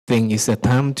think it's a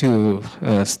time to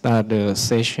start the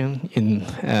session in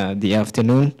the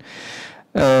afternoon.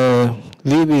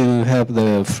 We will have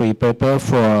the free paper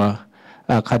for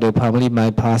cardiopulmonary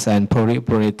bypass and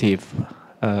perioperative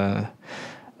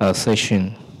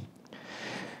session.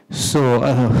 So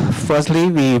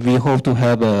firstly, we hope to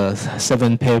have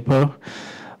 7 paper,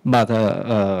 but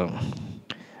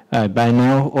by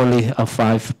now only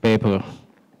 5 paper.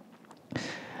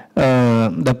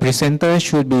 The presenter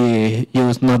should be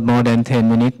used not more than 10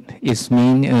 minutes. It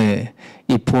means,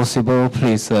 if possible,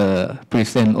 please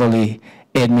present only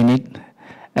 8 minutes,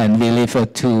 and we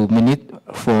leave 2 minutes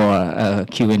for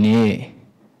Q&A.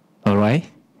 All right?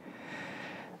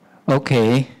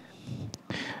 Okay.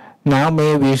 Now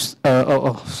may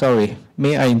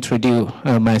I introduce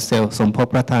myself,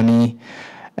 Sompop Pratani,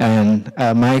 and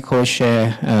my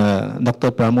co-chair, Dr.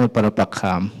 Pramod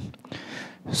Parapakham.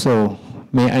 So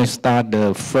may I start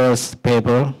the first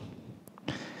paper?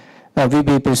 Will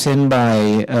be presented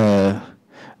by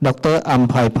Dr.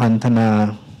 Ampai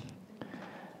Pantana,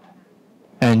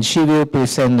 and she will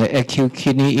present the acute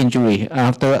kidney injury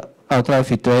after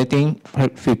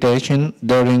ultrafiltration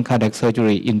during cardiac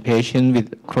surgery in patients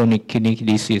with chronic kidney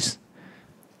disease.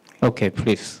 Okay,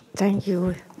 please. Thank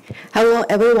you. Hello,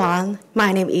 everyone.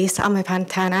 My name is Ampai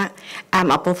Pantana.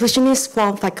 I'm a perfusionist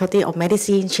from Faculty of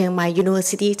Medicine, Chiang Mai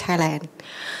University, Thailand.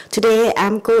 Today,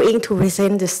 I'm going to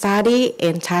present the study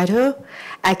entitled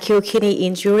Acute Kidney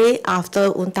Injury after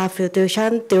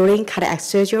ultrafiltration during cardiac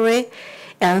surgery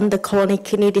and the chronic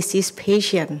kidney disease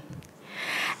patient.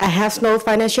 I have no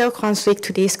financial conflict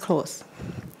to disclose.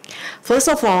 First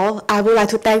of all, I would like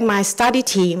to thank my study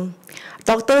team,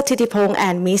 Dr. Titipong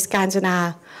and Ms.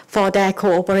 Kanjana, for their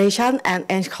cooperation and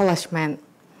encouragement.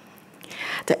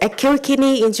 The acute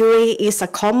kidney injury is a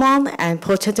common and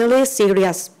potentially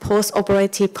serious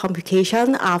post-operative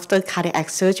complication after cardiac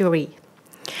surgery.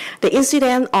 The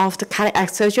incidence of the cardiac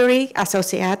surgery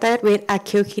associated with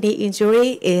acute kidney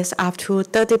injury is up to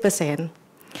 30%.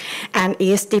 And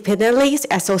is dependently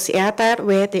associated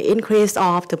with the increase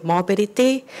of the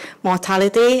morbidity,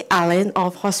 mortality, and length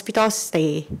of hospital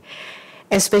stay,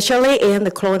 especially in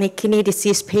the chronic kidney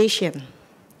disease patient.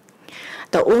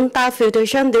 The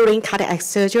ultrafiltration during cardiac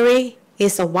surgery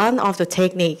is one of the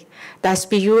techniques that's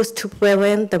been used to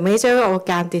prevent the major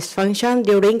organ dysfunction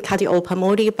during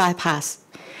cardiopulmonary bypass.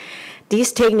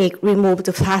 This technique removes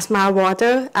the plasma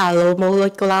water and low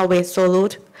molecular weight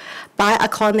solute by a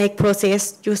chronic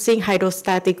process using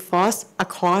hydrostatic force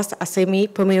across a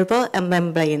semi-permeable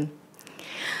membrane.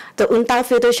 The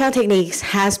ultrafiltration technique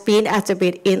has been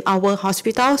exhibited in our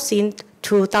hospital since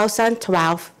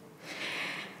 2012.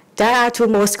 There are 2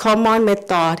 most common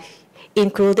methods,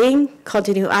 including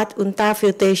continuous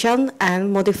ultrafiltration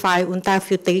and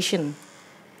Modify-Ultrafiltration.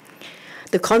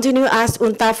 The continuous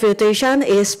ultrafiltration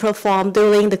is performed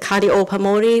during the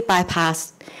cardiopulmonary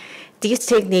bypass. This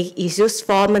technique is used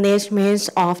for management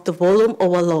of the volume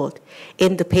overload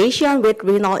in the patient with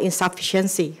renal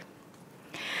insufficiency.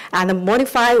 And the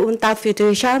modified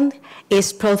ultrafiltration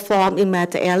is performed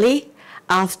immediately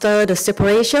after the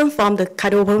separation from the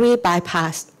cardiopulmonary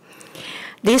bypass.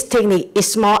 This technique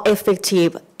is more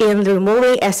effective in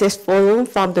removing excess volume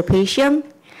from the patient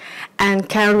and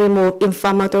can remove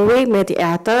inflammatory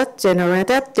mediator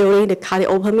generated during the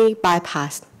cardiopulmonary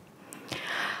bypass.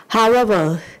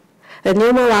 However, the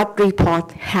numerous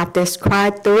reports have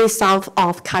described the result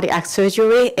of cardiac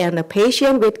surgery in a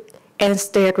patient with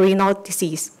end-stage renal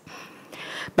disease.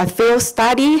 But few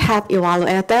studies have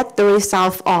evaluated the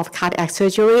result of cardiac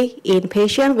surgery in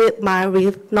patients with mild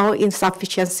renal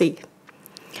insufficiency.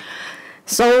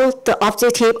 So the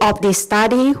objective of this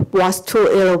study was to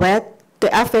evaluate the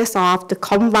effects of the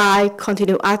combined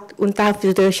continuous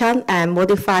ultrafiltration and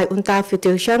modified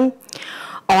ultrafiltration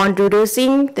on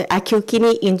reducing the acute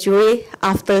kidney injury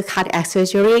after cardiac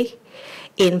surgery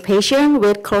in patients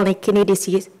with chronic kidney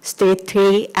disease stage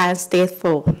 3 and stage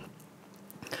 4.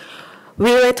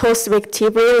 We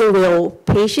retrospectively review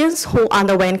patients who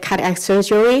underwent cardiac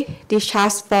surgery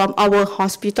discharged from our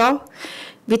hospital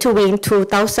between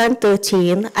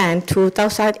 2013 and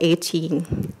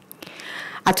 2018.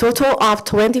 A total of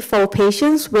 24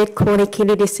 patients with chronic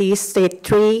kidney disease stage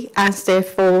 3 and stage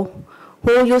 4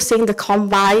 who using the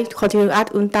combined continuous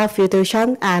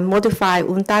ultrafiltration and modified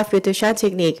ultrafiltration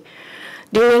technique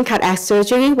during cardiac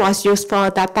surgery was used for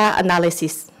data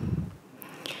analysis.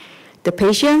 The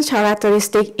patient's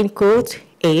characteristics include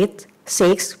age,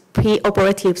 sex,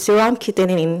 pre-operative serum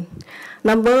creatinine,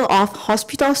 number of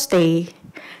hospital stay,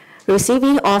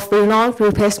 receiving of renal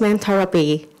replacement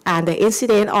therapy, and the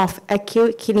incidence of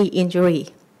acute kidney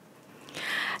injury.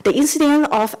 The incidence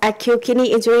of acute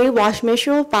kidney injury was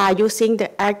measured by using the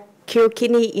Acute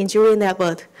Kidney Injury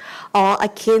Network, or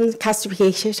AKIN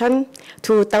classification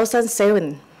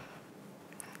 2007.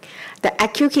 The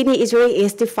acute kidney injury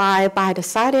is defined by the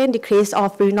sudden decrease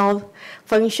of renal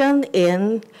function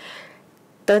in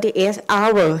 38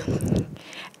 hours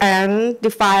and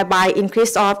defined by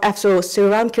increase of absolute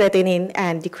serum creatinine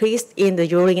and decrease in the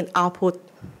urine output.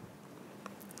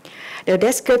 The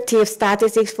descriptive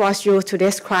statistics was used to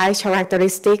describe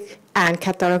characteristic and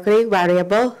categorical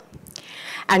variable.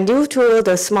 And due to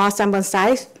the small sample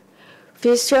size,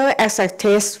 Fisher exact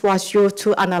test was used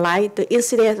to analyze the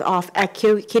incidence of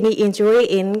acute kidney injury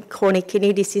in chronic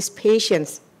kidney disease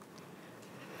patients.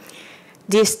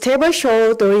 This table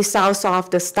shows the results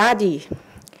of the study.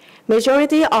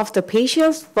 Majority of the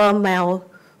patients were male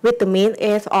with the mean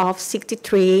age of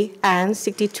 63 and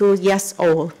 62 years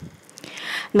old.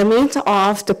 The mean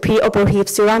of the preoperative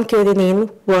serum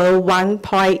creatinine were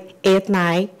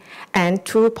 1.89 and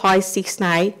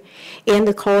 2.69 in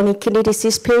the chronic kidney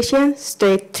disease patients,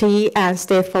 stage 3 and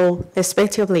stage 4,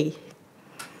 respectively.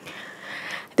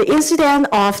 The incidence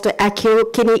of the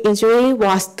acute kidney injury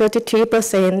was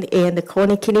 33% in the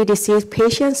chronic kidney disease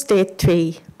patients, stage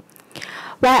 3,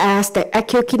 whereas the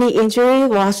acute kidney injury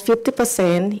was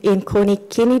 50% in chronic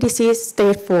kidney disease,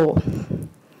 stage 4.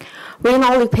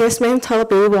 Renal replacement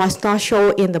therapy was not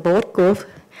shown in the both groups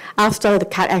after the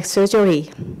cardiac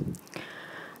surgery.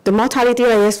 The mortality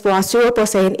rate was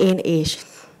 0% in each.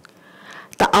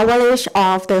 The average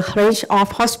of the range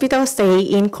of hospital stay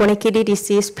in chronic kidney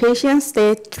disease patients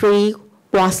stage 3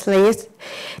 was less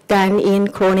than in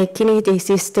chronic kidney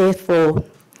disease stage 4.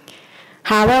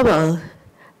 However,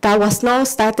 there was no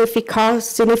statistical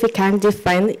significant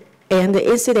difference in the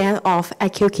incidence of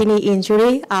acute kidney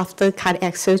injury after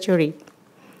cardiac surgery.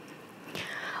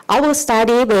 Our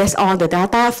study based on the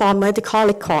data from medical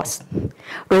records.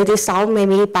 The result may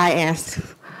be biased.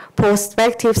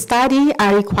 Prospective studies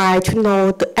are required to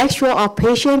know the actual of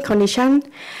patient condition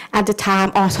at the time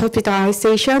of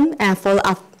hospitalization and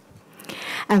follow-up.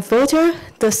 And further,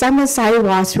 the sample size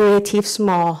was relatively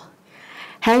small.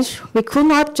 Hence, we could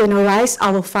not generalize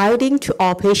our finding to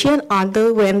all patients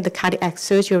underwent the cardiac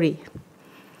surgery.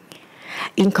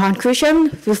 In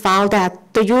conclusion, we found that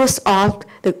the use of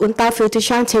the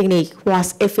ultrafiltration technique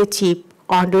was effective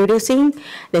on reducing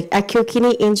the acute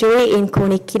kidney injury in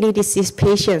chronic kidney disease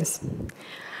patients.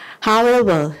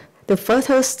 However, the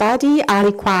further studies are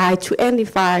required to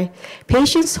identify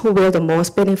patients who will the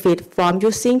most benefit from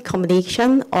using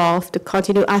combination of the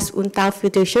continuous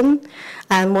ultrafiltration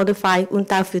and modified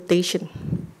ultrafiltration.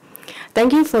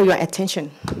 Thank you for your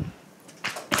attention.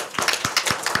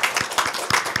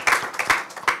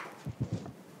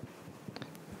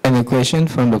 Any question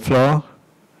from the floor?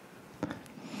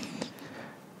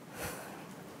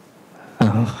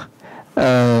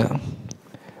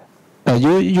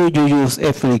 You use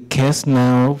every case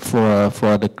now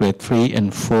for the grade 3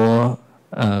 and 4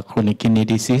 chronic kidney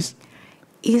disease?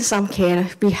 In some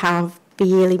cases, we have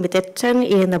been limitation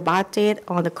in the budget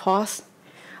or the cost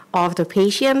of the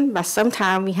patient, but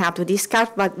sometimes we have to discuss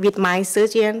with my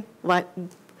surgeon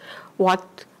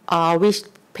which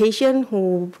patient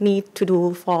who need to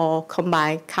do for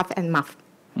combined cuff and muff.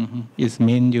 Mm-hmm. It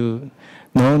means you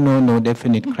no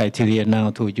definite criteria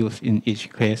now to use in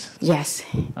each case. Yes.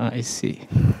 I see.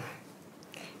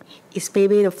 It's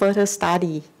maybe the further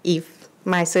study if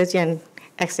my surgeon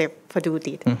accept for do it.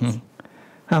 Mm-hmm.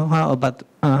 How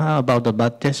about the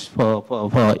budget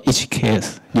for each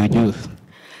case you use?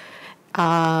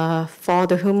 For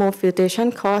the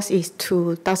hemofiltration cost is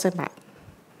 2,000 baht.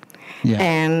 Yeah.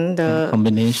 And the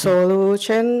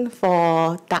solution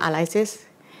for dialysis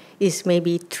is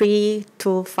maybe 3,000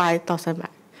 to 5,000 baht.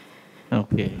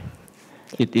 Okay.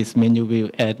 It is mean you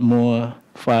will add more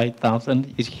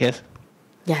 5,000 each case?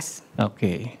 Yes.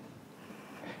 Okay.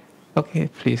 Okay,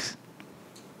 please.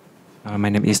 My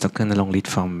name is Dr. Nalonglit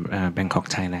from Bangkok,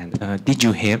 Thailand. Did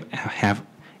you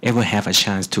ever have a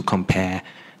chance to compare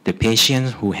the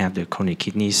patients who have the chronic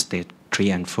kidney stage 3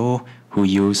 and 4 who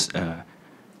use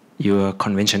your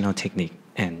conventional technique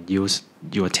and use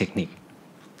your technique?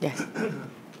 Yes.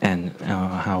 And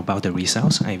how about the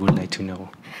results? I would like to know.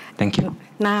 Thank you.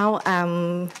 Now,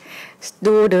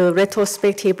 do the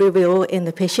retrospective review in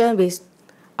the patient with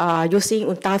using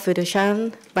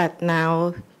ultrafiltration, but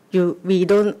now we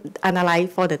don't analyze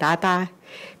for the data.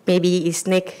 Maybe it's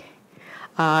next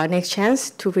chance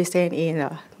to present in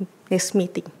next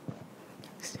meeting.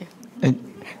 And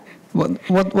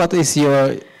what is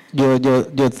your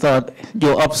thought,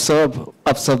 your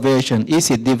observation? Is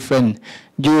it different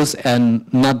use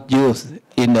and not use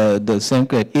in the same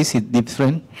grade, is it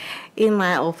different? In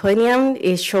my opinion,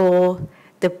 it shows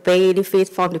the benefit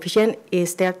from the patient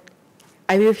is that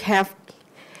I will have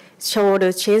show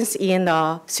the change in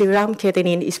the serum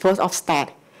creatinine exposed of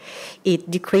stat. It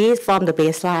decreased from the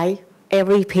baseline.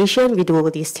 Every patient will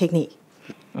do this technique.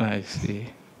 I see.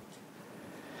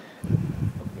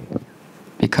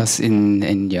 Because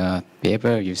in your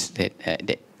paper you said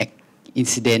the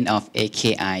incidence of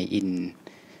AKI in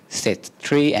stage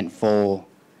 3 and 4,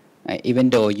 even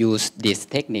though use this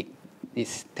technique,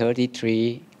 is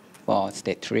 33 for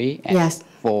stage 3 and Yes.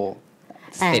 4,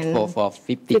 stage 4 for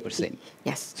 50%.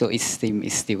 Yes. So it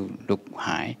still look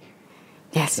high.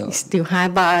 Yes, So- it's still high,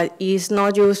 but it's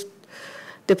not used.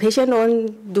 The patient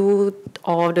don't do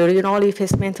all the renal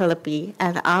replacement therapy,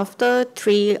 and after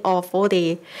 3 or 4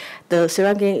 days, the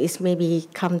serum creatinine is maybe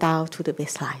come down to the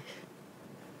baseline.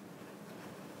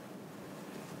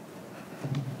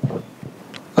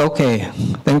 Okay,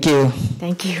 thank you.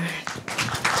 Thank you.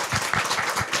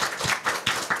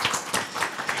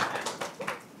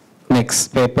 Next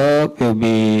paper will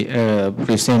be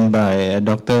presented by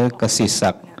Dr.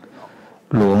 Kasisak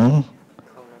Luang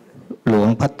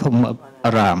Pathom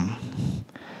Aram.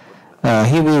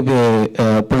 He will be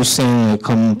present a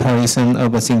comparison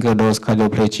of a single-dose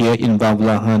cardioplegia in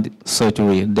valvular heart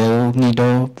surgery,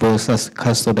 Nido versus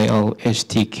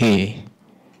Custodiol-Htk.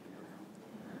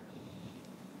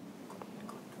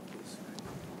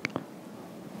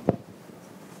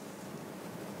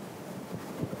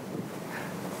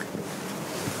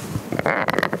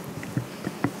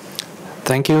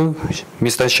 Thank you,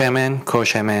 Mr. Chairman,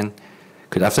 Co-Chairman.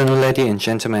 Good afternoon, ladies and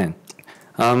gentlemen.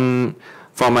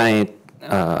 For my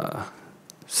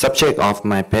subject of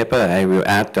my paper, I will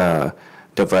add the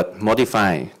word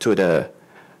modify to the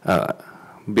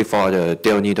before the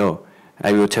Nido.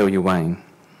 I will tell you why.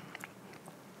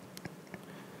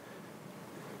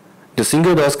 The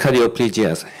single-dose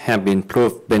cardioplegias have been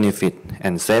proved benefit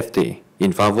and safety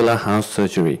in valvular heart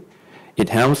surgery. It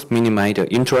helps minimize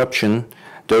the interruption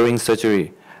during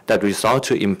surgery that result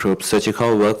to improve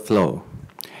surgical workflow.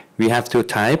 We have two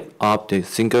types of the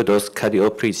single-dose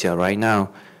cardioplegia right now.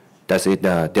 That is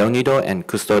the Nido and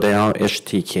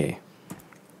Custodiol-Htk.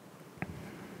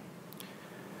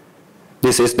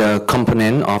 This is the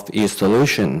component of each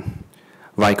solution.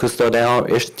 While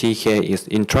Custodiol-Htk is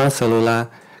intracellular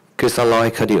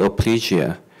crystalloid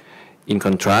cardioplegia. In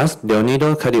contrast,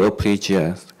 Nido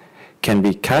cardioplegia can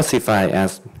be classified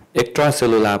as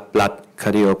extracellular blood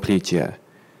cardioplegia.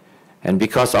 And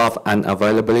because of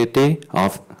unavailability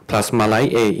of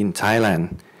plasma-like A in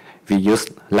Thailand, we use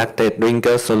lactate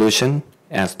drinker solution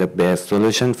as the best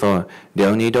solution for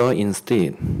Nido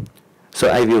instead. So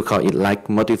I will call it like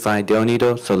modified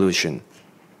Nido solution.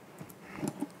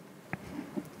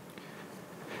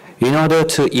 In order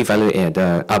to evaluate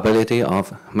the ability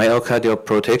of myocardial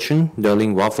protection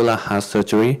during valvular heart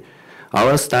surgery,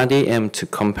 our study aimed to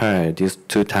compare these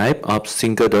two types of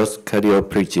single-dose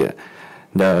cardioplegia,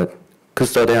 the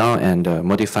Custodiol and the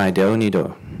modified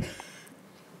Nido.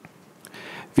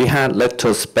 We had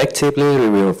retrospectively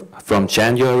reviewed from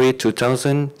January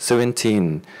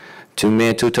 2017 to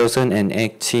May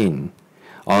 2018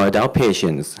 all adult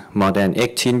patients more than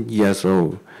 18 years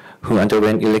old who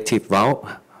underwent elective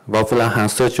valvular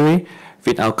heart surgery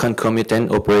without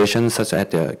concomitant operations such as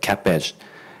the CABG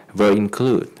were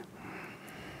included.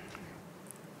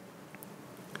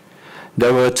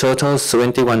 There were total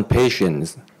 71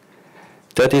 patients.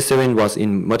 37 was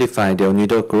in modified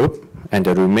Nido group, and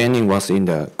the remaining was in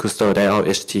the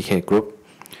Custodiol-Htk group.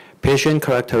 Patient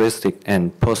characteristics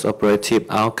and postoperative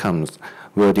outcomes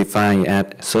were defined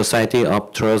at Society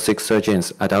of Thoracic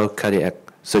Surgeons Adult Cardiac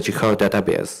Surgical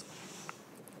Database.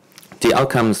 The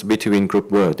outcomes between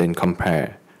groups were then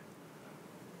compared.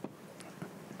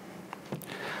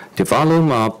 The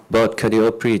volume of both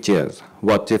cardioplegias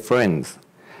was different,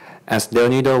 as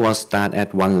Nido was started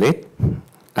at 1 liter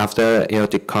after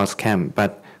aortic course cam,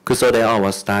 but Custodiol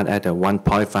was started at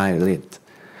 1.5 liter.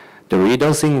 The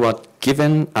redosing was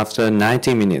given after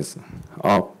 90 minutes,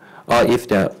 or if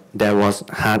there was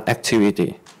heart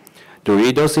activity. The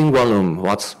redosing volume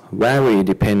was vary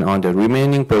depending on the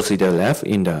remaining procedure left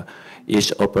in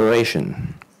each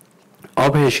operation.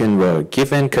 All patients were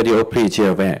given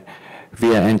cardioplegia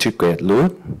via integrate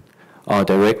route or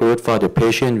direct route for the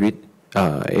patient with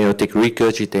aortic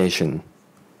regurgitation.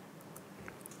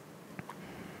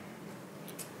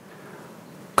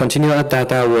 Continuous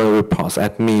data were reported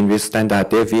at mean with standard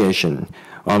deviation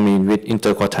or mean with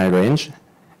interquartile range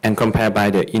and compared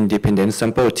by the independent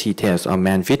sample t-test or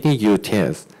Mann-Whitney U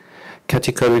test.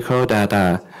 Categorical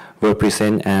data were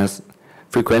presented as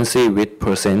frequency with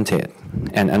percentage,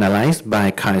 and analyzed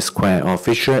by chi-square or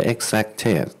Fisher-exact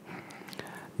test.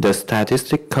 The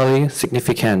statistically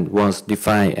significant was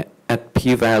defined at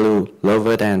p-value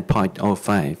lower than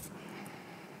 0.05.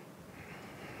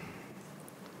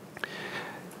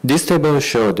 This table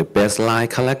shows the baseline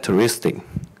characteristic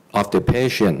of the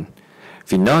patient.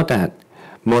 We know that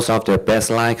most of the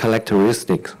baseline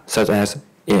characteristics, such as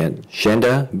age,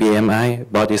 gender,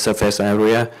 BMI, body surface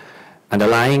area,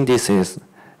 underlying disease,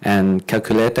 and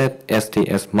calculated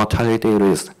STS mortality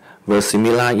risk, were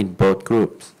similar in both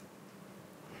groups.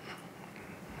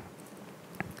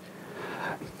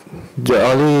 The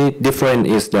only difference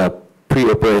is the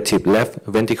preoperative left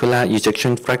ventricular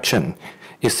ejection fraction.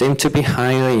 It seems to be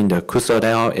higher in the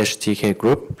Custodiol-Htk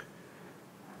group.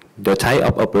 The type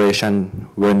of operation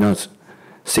were not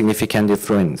significant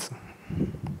difference.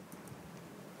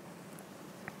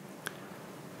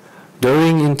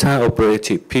 During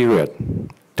intraoperative period,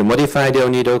 the modified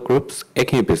Nido groups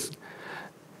exhibits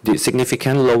the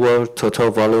significant lower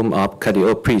total volume of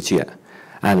cardioplegia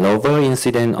and lower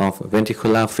incidence of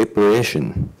ventricular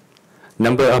fibrillation.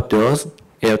 Number of dose,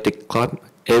 aortic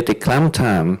clamp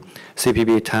time,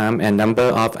 CPB time, and number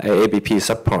of ABP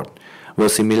support were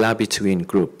similar between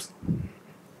groups.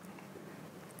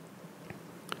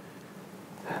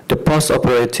 The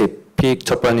postoperative peak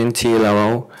troponin T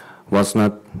level was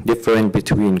not different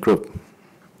between groups.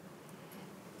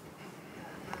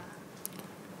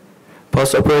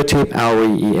 Postoperative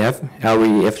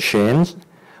LVEF change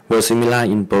were similar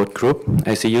in both groups.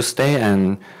 ICU stay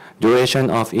and duration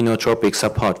of inotropic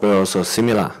support were also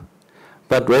similar.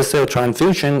 But rectal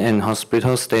transfusion and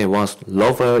hospital stay was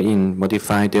lower in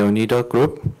modified Nido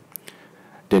group.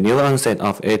 The new onset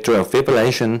of atrial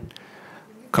fibrillation,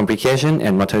 complication,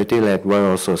 and mortality rate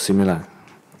were also similar.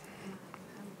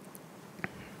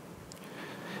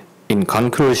 In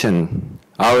conclusion,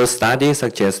 our study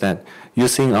suggests that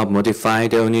using of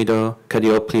modified Nido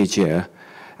cardioplegia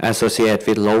associated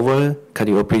with lower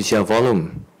cardioplegia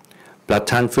volume, blood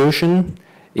transfusion,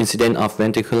 incidence of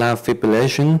ventricular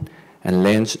fibrillation, and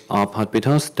length of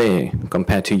hospital stay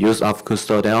compared to use of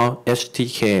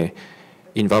Custodiol-Htk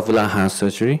in valvular heart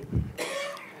surgery.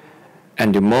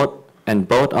 And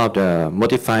both of the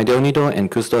modified Nido and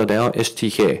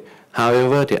Custodiol-Htk,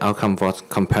 however, the outcome was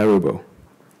comparable.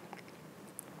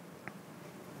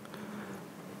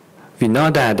 We know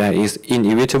that there is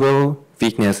inevitable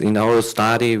weakness in our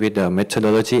study with the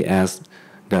methodology as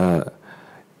the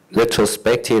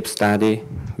retrospective study.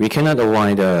 We cannot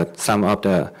avoid some of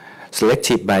the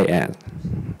selective bias,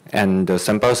 and the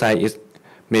sample size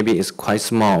maybe is quite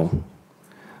small.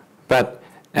 But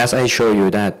as I show you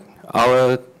that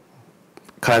our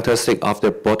characteristic of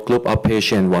the both group of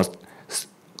patients was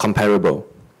comparable.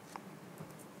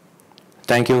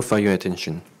 Thank you for your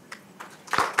attention.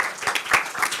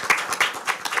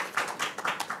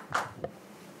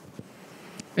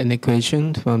 Any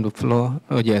question from the floor?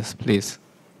 Oh, yes, please.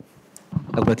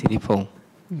 Dr. Thitithong.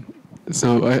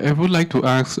 So I would like to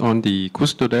ask on the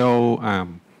Custodiol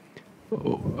arm.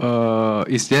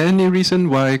 Is there any reason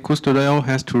why Custodiol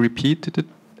has to repeat it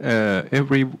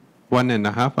every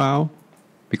 1.5 hours?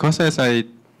 Because as I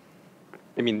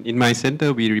mean, in my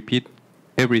center, we repeat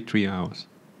every 3 hours.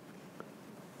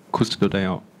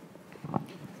 Custodiol.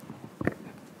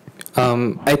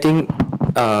 I think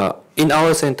in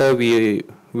our center, we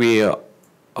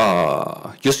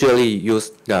usually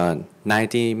use the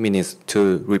 90 minutes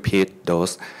to repeat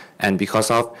those, and because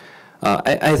of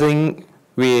I think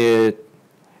we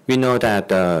know that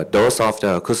the dose of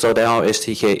the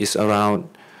Custodiol-Htk is around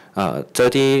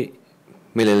 30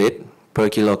 milliliter per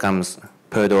kilograms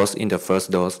per dose in the first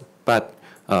dose, but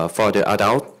for the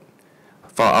adult,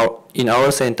 in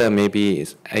our center maybe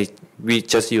we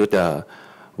just use the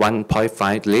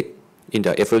 1.5 liter in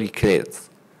the every case.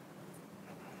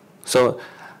 So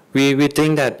we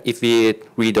think that if we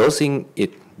redosing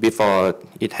it before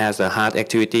it has a heart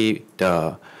activity,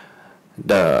 the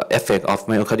effect of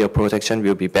myocardial protection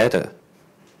will be better.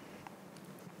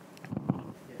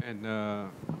 And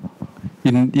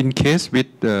in case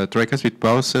with tricuspid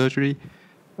valve surgery,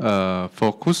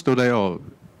 for Custodiol,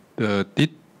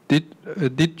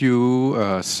 did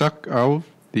you suck out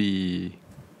the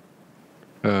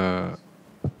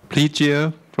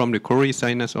plegia from the coronary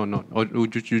sinus or not? Or you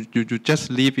just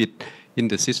leave it in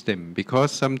the system?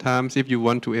 Because sometimes if you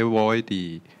want to avoid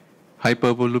the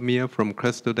hypervolemia from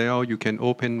Custodiol, you can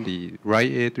open the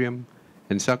right atrium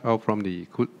and suck out from the,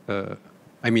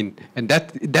 and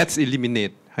that's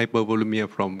eliminate hypervolemia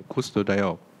from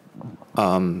Custodiol.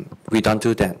 We don't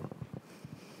do that.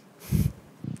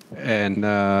 And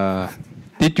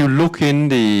did you look in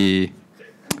the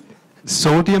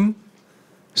sodium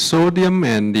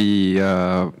and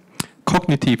the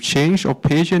cognitive change of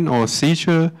patient or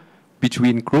seizure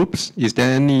between groups. Is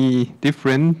there any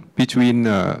difference between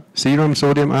serum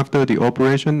sodium after the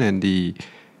operation and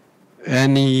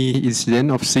any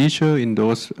incident of seizure in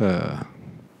those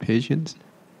patients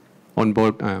on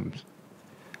both arms?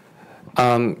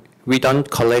 We don't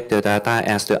collect the data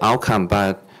as the outcome,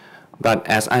 but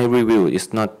as I review, it's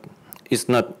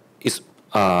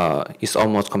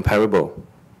almost comparable.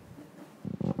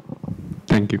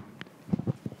 Thank you.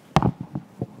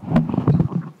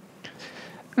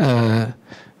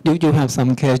 Do you have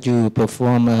some case you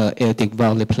perform aortic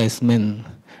valve replacement?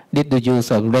 Did you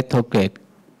use a retrograde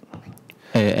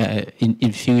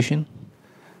infusion?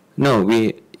 No,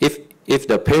 if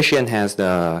the patient has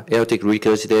the aortic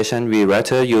regurgitation, we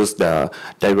rather use the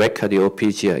direct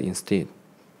cardioplegia instead.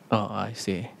 Oh, I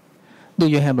see. Do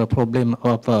you have a problem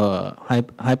of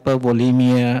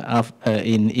hypervolemia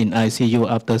in ICU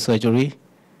after surgery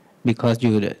because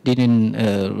you didn't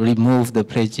remove the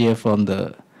plegia from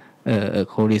the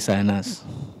choresinus?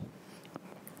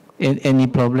 Any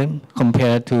problem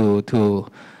compared to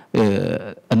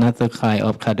another kind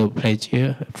of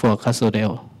cardioplegia for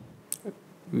Custodiol?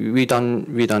 We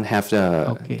don't have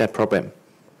that problem.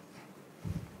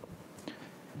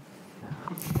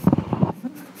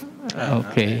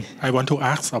 Okay. I want to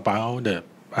ask about the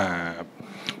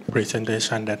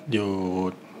presentation that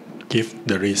you give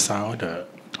the result, the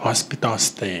hospital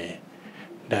stay,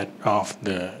 that of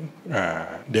the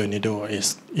Nido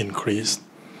is increased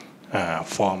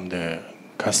from the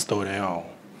Custodiol.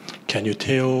 Can you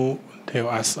tell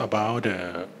us about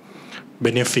the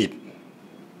benefit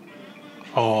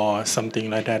or something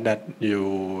like that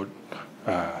you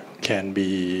can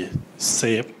be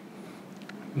saved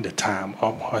the time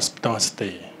of hospital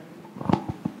stay?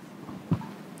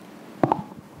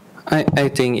 I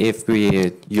think if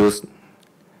we use,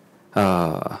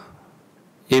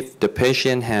 if the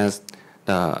patient has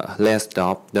less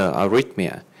of the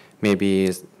arrhythmia,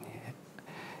 maybe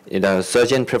the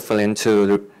surgeon preference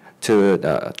to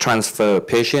transfer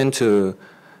patient to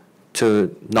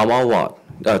normal ward.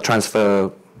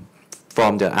 Transfer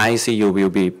from the ICU will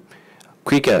be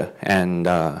quicker, and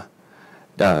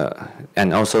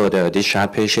also the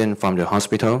discharge patient from the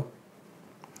hospital.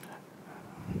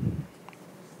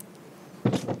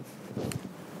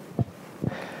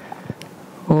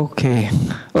 Okay.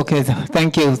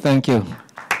 Thank you.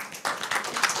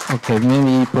 Okay,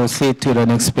 maybe proceed to the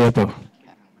next paper.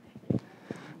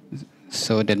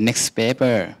 So the next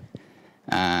paper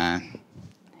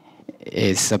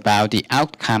is about the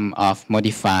outcome of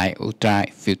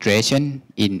Modify-Ultrafiltration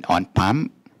in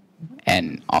on-pump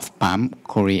and off-pump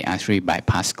coronary artery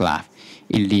bypass graft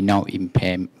in renal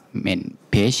impairment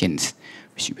patients,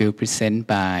 which will present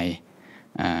by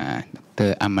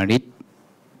Dr. Amarit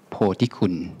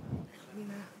Potikun.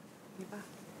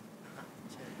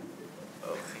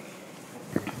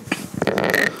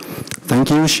 Thank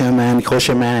you, Chairman,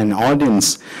 Co-Chairman, and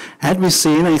audience. As we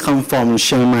see, I come from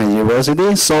Chiang Mai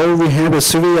University, so we have a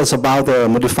series about the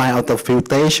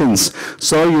Modify-Ultrafiltrations.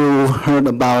 So you heard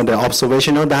about the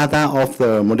observational data of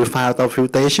the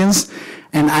Modify-Ultrafiltrations,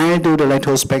 and I do the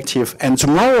retrospective. And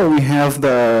tomorrow we have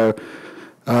the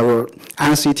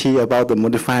RCT about the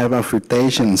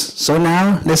Modify-Ultrafiltrations. So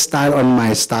now let's start on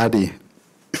my study.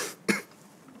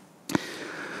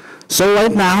 So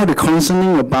right now, the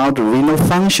concerning about the renal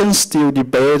function still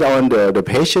debate on the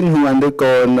patient who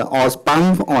undergone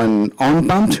off-pump or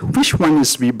on-pump, which one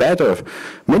is be better.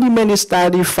 Many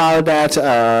studies found that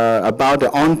about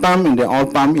the on-pump and the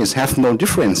off-pump is have no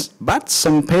difference. But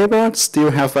some papers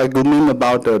still have argument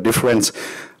about the difference.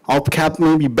 Off-cap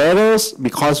may be better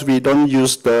because we don't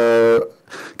use the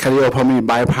cardiopulmonary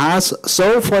bypass.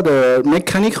 So for the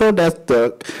mechanical, that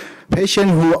the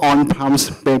patient who on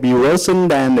pumps may be worse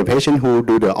than the patient who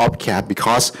do the off cap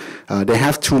because they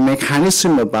have two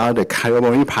mechanisms about the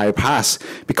cardiopulmonary bypass.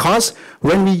 Because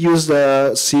when we use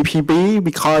the CPB,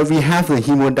 because we have the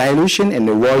hemodilution and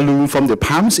the volume from the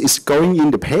pumps is going in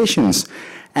the patients.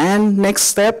 And next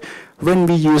step, when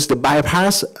we use the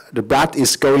bypass, the blood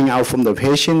is going out from the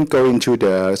patient, going to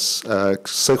the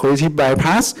circulatory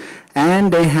bypass,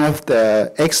 and they have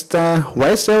the extra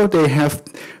vessel. They have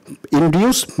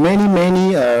induced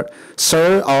many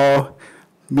cell, or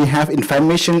we have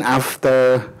inflammation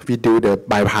after we do the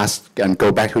bypass and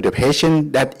go back to the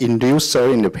patient that induce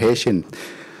cell in the patient.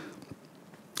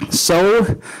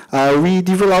 So we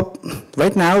develop,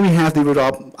 right now we have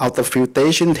developed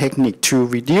ultrafiltration technique to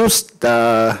reduce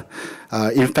the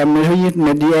inflammatory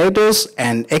mediators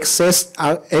and excess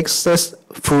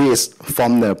fluids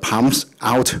from the pumps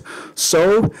out.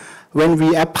 So when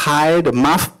we apply the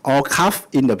muff or cuff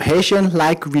in the patient,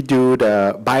 like we do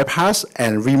the bypass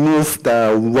and remove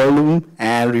the volume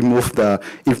and remove the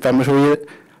inflammatory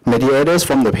mediators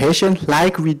from the patient,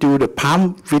 like we do the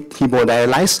pump with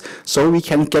hemodialysis, so we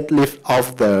can get rid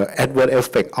of the adverse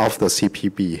effect of the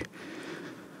CPB.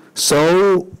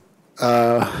 So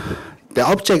the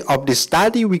object of this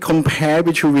study, we compare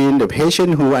between the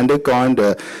patient who undergone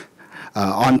the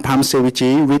on-pump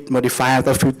CVG with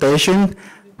Modify-Ultrafiltration,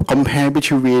 compare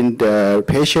between the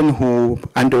patient who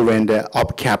underwent the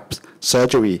off-cap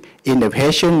surgery in the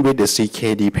patient with the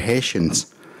CKD patients.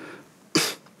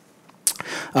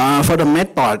 For the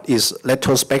method is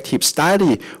retrospective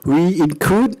study. We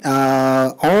include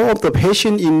all of the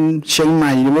patients in Chiang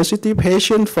Mai University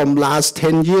patients from last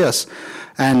 10 years.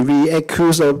 And we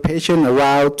accuse a patient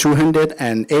around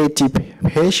 280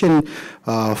 patients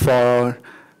for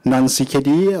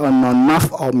non-CKD or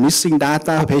non-MUF or missing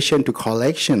data patient to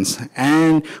collections.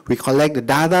 And we collect the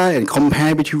data and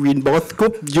compare between both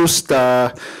groups, use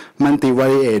the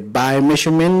multivariate by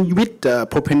measurement with the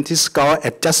propensity score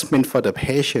adjustment for the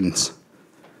patients.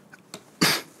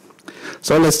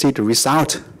 So let's see the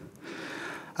result.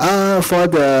 For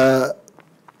the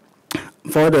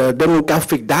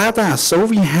demographic data, so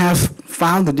we have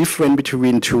found the difference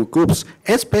between two groups.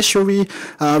 Especially,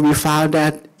 we found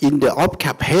that in the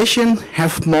off-cap patient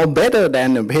have more better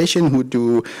than the patient who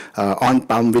do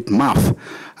on-pump with MUF.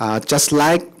 Just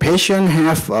like patient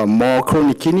have more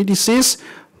chronic kidney disease,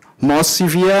 more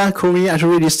severe coronary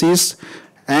artery disease,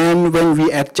 and when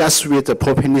we adjust with the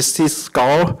propensity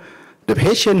score, the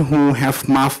patient who have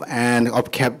MUF and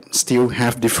off-cap still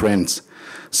have difference.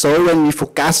 So when we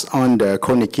focus on the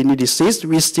chronic kidney disease,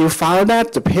 we still found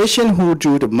that the patient who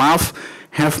do the MUF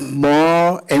have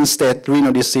more end-stage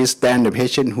renal disease than the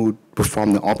patient who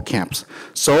perform the off-caps.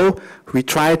 So we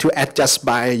try to adjust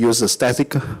by use a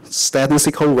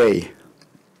statistical way.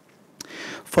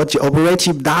 For the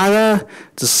operative data,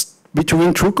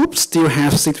 between two groups still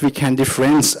have significant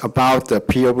difference about the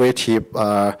pre-operative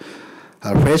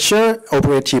pressure,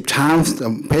 operative times. The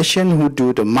patient who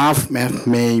do the MUF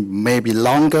may be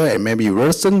longer and maybe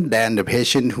worsen than the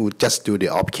patient who just do the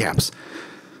off-caps.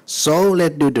 So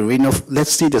let's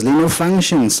see the renal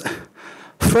functions.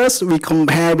 First, we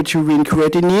compare between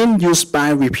creatinine used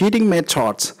by repeating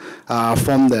methods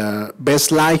from the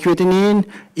baseline creatinine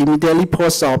immediately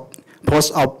post-op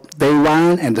day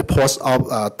 1 and the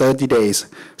post-op 30 days.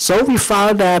 So we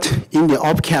found that in the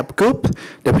off-cap group,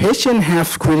 the patient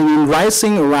have creatinine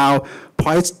rising around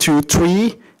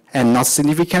 0.23 and not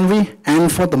significantly.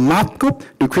 And for the MUF group,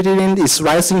 the creatinine is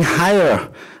rising higher,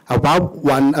 about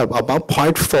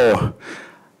 0.4.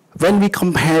 When we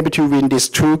compare between these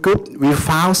two groups, we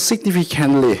found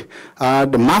significantly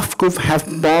the MUF group have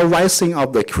more rising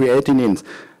of the creatinine.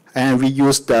 And we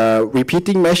use the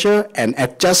repeating measure and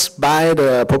adjust by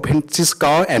the propensity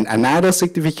score and another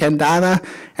significant data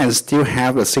and still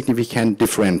have a significant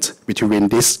difference between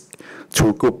these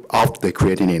two groups of the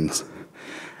creatinines.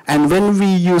 And when we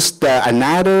use the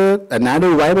another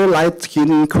variable like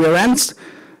skin clearance,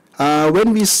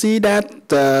 when we see that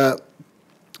the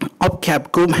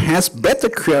off-cap group has better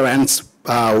clearance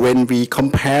when we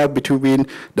compare between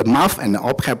the MUF and the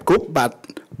off-cap group,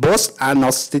 but both are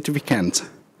not significant.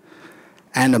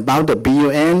 And about the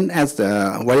BUN as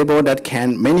the variable that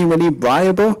can many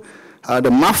variable, the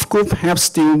MUF group have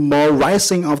still more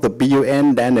rising of the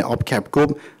BUN than the off-cap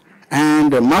group,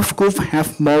 and the MUF group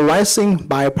have more rising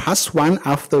by +1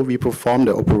 after we perform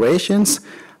the operations.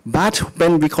 But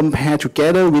when we compare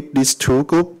together with these two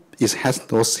groups, it has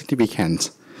no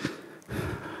significance.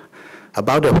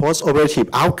 About the post-operative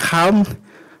outcome,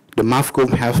 the MUF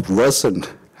group have worsened.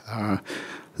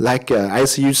 Like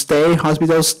ICU stay,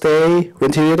 hospital stay,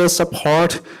 ventilator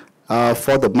support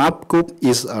for the MUF group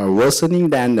is worsening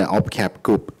than the off-cap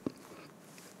group.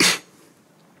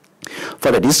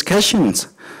 For the discussions,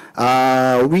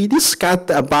 we discussed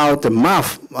about the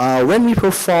MUF. When we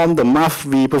perform the MUF,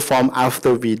 we perform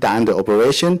after we done the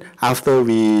operation, after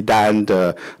we done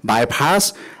the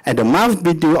bypass, and the MUF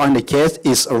we do on the case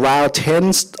is around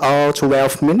 10 or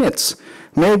 12 minutes.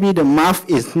 Maybe the MUF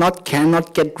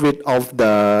cannot get rid of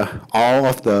all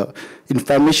of the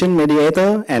inflammation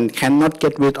mediator and cannot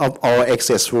get rid of all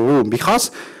excess volume, because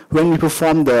when we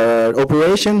perform the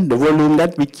operation, the volume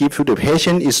that we give to the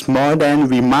patient is more than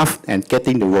we MUF and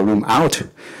getting the volume out.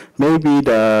 Maybe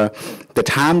the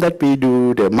time that we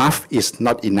do the MUF is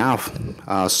not enough.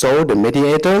 So the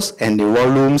mediators and the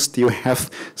volume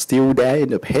still there in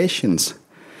the patients.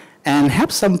 And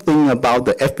have something about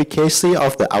the efficacy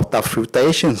of the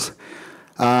ultrafiltrations.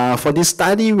 For this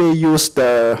study, we use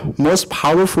the most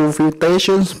powerful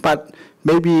filtrations, but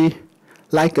maybe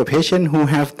like a patient who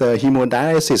have the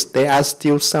hemodialysis, there are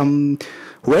still some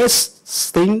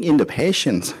wasting in the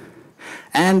patient.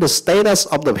 And the status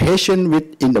of the patient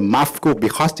within the MUF group,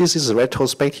 because this is a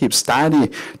retrospective study,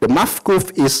 the MUF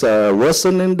group is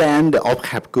worsening than the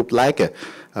OPCAP group, like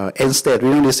end-stage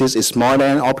renal disease is more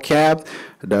than OPCAP.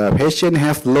 The patient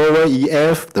have lower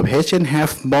EF, the patient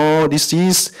have more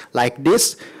disease like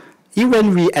this.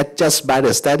 Even we adjust by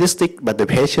the statistic, but the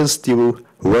patient still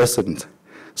worsened.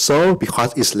 So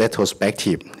because it's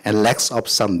retrospective and lacks of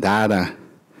some data.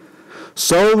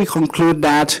 So we conclude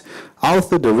that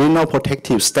although the renal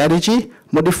protective strategy,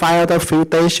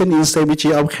 Modify-Ultrafiltration in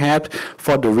CPG OPCAP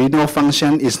for the renal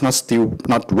function is still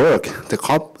not work. The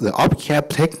OPCAP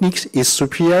technique is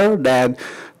superior than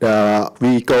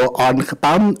we go on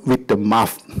pump with the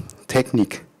MUF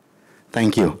technique.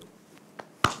 Thank you.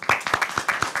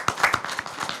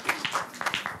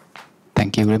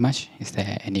 Thank you very much. Is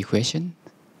there any question?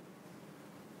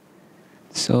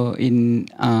 So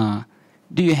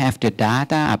do you have the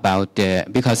data about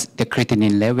because the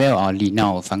creatinine level or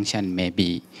renal function may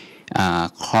be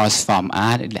caused from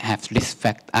other risk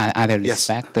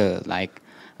factor, like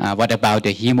what about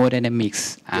the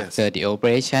hemodynamics after the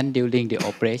operation, during the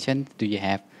operation? Do you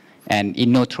have an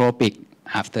inotropic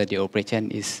after the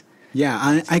operation is?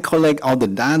 Yeah, I collect all the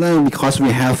data because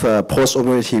we have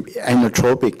post-operative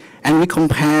inotropic, and we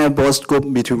compare both groups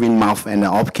between MUF and the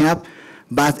OPCAP.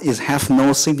 But it has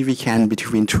no significance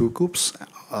between two groups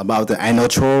about the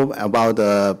inotrope, about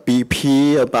the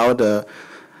BP, about the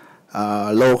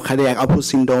low cardiac output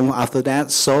syndrome after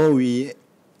that. So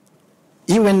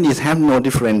even it have no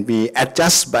difference, we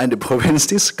adjust by the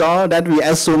propensity score that we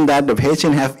assume that the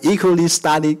patient have equally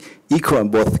studied equal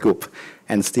both groups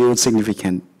and still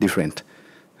significant different.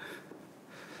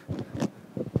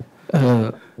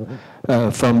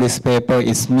 From this paper,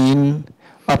 it means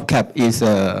OPCAP is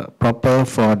proper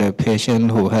for the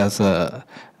patient who has a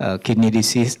kidney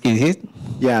disease, is it?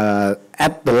 Yeah,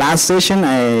 at the last session,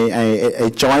 I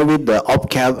joined with the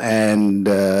OPCAP and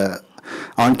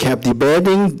on-cap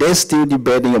debating. They're still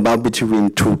debating about between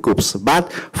two groups.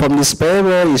 But from this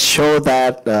paper, it shows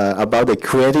that about the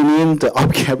creatinine, the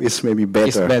OPCAP is maybe better.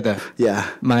 It's better. Yeah.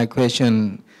 My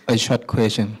question, a short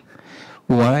question.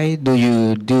 Why do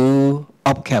you do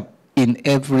OPCAP in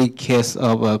every case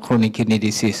of chronic kidney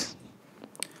disease?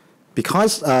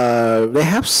 Because they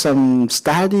have some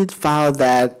studies found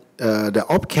that the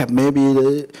OPCAP may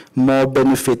be more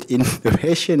benefit in the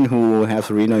patient who have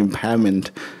renal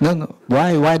impairment. No.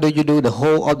 Why do you do the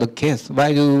whole of the case?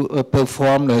 Why do you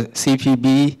perform the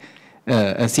CPB,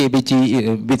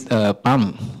 CPG with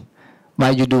pump? Why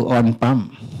you do on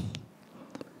pump?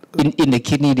 In the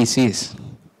kidney disease?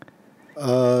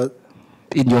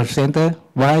 In your center,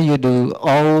 why you do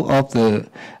all of the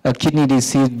kidney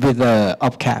disease with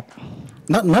OPCAP?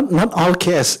 Not all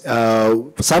case.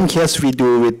 Some case we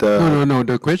do with. No.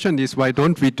 The question is why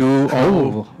don't we do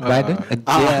all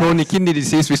chronic kidney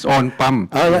disease with on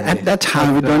pump? At that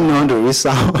time we don't know the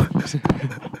result.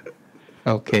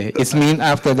 Okay, it means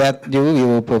after that you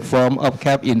will perform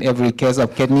OPCAP in every case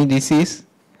of kidney disease.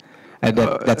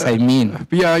 That's I mean.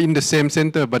 We are in the same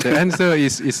center, but the answer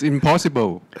is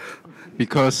impossible.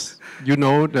 Because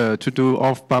to do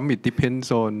off pump, it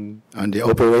depends on the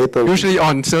operator. Usually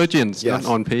on surgeons, yes.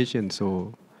 not on patients.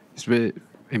 So it's very,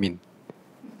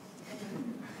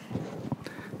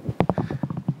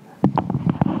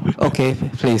 Okay,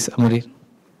 please, Amrit.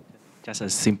 Just a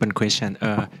simple question.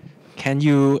 Can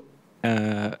you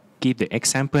give the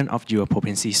example of your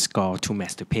propensity score to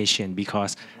match the patient?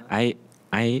 Because I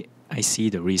see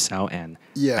the result and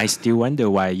I still wonder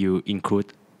why you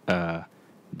include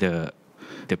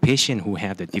the patient who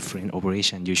have the different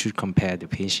operation. You should compare the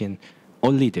patient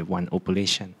only the one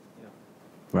operation,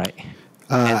 right?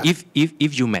 And if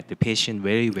you met the patient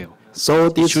very well, so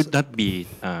it should not be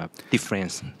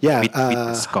difference with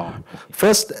the score.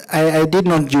 First, I did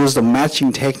not use the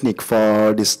matching technique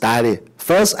for this study.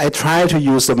 First, I tried to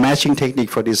use the matching technique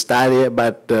for this study,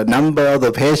 but the number of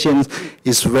the patients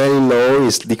is very low.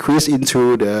 It's decreased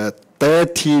into the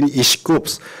 13 each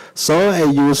groups. So I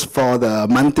use for the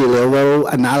multi-level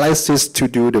analysis to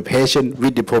do the patient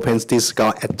with the propensity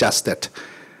score adjusted.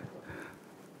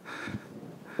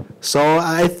 So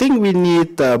I think we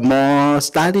need more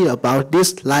study about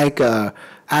this, like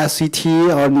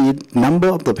RCT, or need number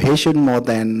of the patient more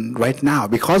than right now,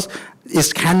 because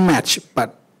it can match,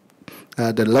 but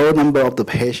the low number of the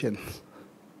patient.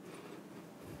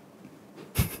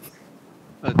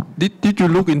 Did you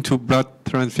look into blood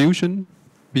transfusion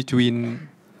between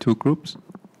two groups?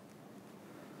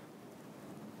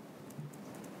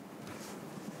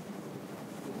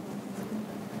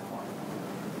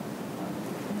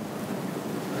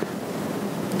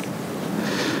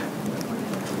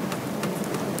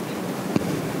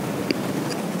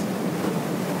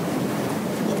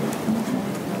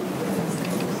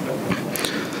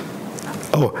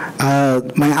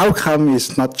 My outcome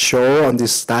is not shown on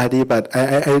this study, but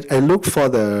I look for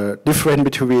the difference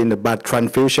between the blood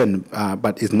transfusion,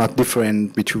 but it's not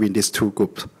different between these two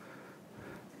groups.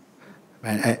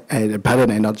 The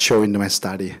pattern I not show in my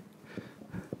study.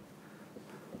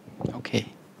 Okay.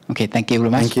 Okay, thank you very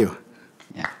much. Thank you.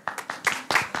 Yeah.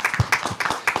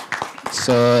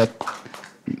 So,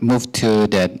 move to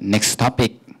the next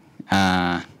topic.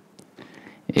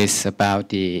 Is about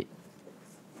the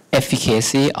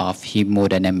efficacy of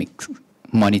hemodynamic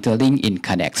monitoring in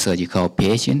cardiac surgical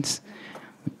patients,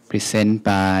 presented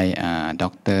by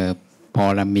Dr.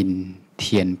 Poramin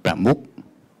Thien Pramuk,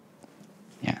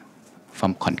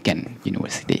 from Khon Kaen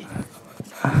University.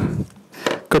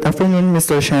 Good afternoon,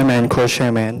 Mr. Chairman,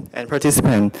 Co-Chairman, and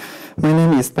participants. My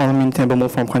name is Poramin Thien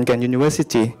Pramuk from Khon Kaen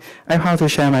University. I'm proud to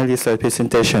share my research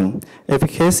presentation,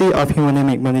 Efficacy of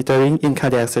Hemodynamic Monitoring in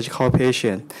Cardiac Surgical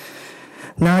Patients.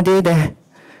 Nowadays,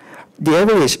 the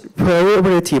average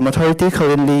perioperative mortality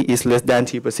currently is less than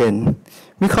 3%.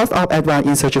 Because of advanced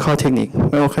in surgical technique,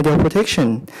 myocardial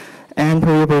protection, and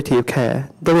perioperative care,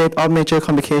 the rate of major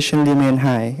complications remain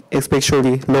high,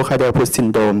 especially low cardiac output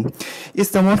syndrome. It's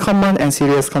the most common and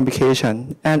serious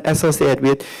complication and associated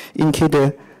with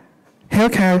increased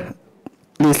healthcare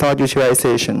resource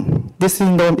utilization. This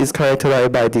syndrome is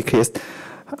characterized by decreased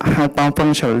heart pump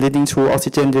function leading to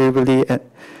oxygen delivery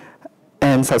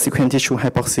and subsequent tissue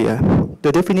hypoxia.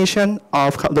 The definition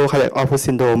of low cardiac output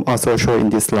syndrome also shown in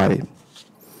this slide.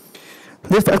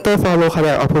 Risk factors for low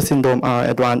cardiac output syndrome are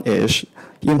advanced age,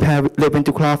 impaired left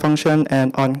ventricular function,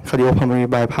 and on cardiopulmonary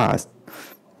bypass.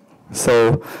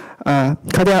 So,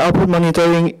 cardiac output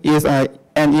monitoring is an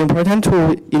important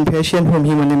tool in patients with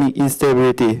hemodynamic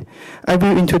instability. I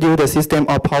will introduce the system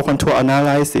of power control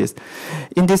analysis.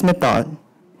 In this method,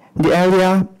 the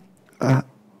area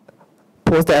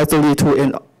posteriorly to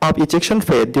an of ejection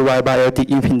phase divided by aortic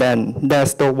impedance,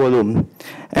 that's stroke volume,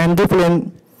 and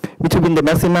difference between the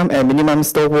maximum and minimum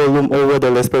stroke volume over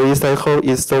the respiratory cycle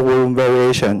is stroke volume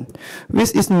variation,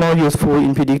 which is more useful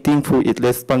in predicting fluid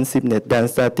responsiveness than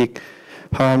static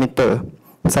parameters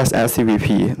such as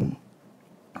CVP.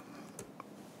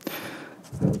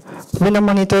 Renal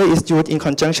monitor is used in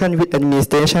conjunction with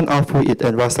administration of fluid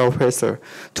and vessel pressure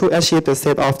to achieve the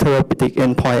set of therapeutic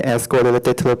endpoint as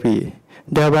goal-related therapy,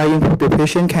 thereby improve the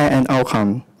patient care and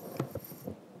outcome.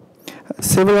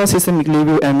 Several systemic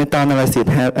review and meta-analysis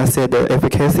have assessed the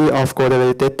efficacy of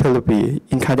goal-related therapy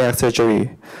in cardiac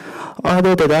surgery.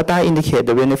 Although the data indicate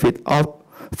the benefit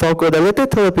for goal-related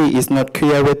therapy is not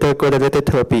clear whether goal-related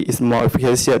therapy is more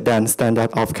efficacious than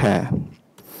standard of care.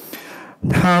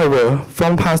 However,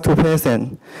 from past to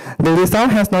present, the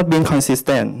result has not been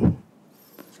consistent.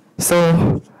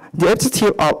 So, the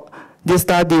objective of this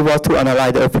study was to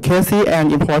analyze the efficacy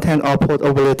and importance of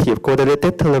post-operative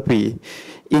goal-related therapy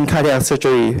in cardiac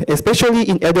surgery, especially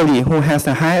in elderly who has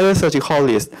a higher surgical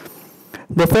risk.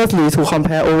 The firstly, to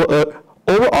compare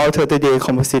overall 30-day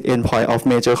composite endpoint of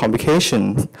major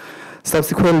complications.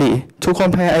 Subsequently, to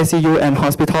compare ICU and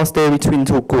hospital stay between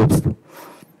two groups.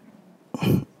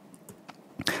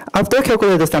 After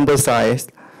calculating the sample size,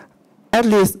 at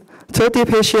least 30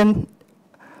 patients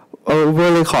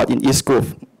were recorded in each group.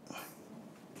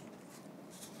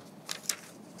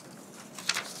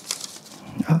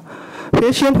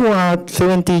 Patients who are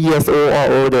 70 years old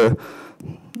or older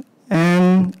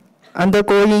and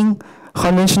undergoing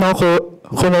conventional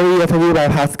coronary artery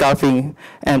bypass grafting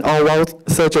and all-round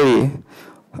surgery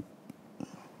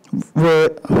were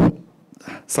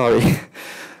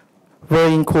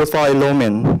included for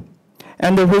enrollment,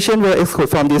 and the patients were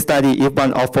excluded from this study if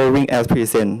one of following as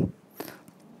present.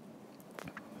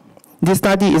 This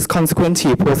study is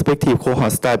consequently prospective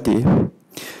cohort study.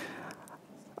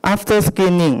 After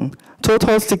screening,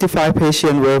 total 65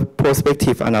 patients were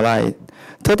prospective analyzed.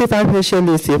 35 patients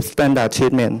received standard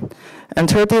treatment, and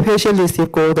 30 patients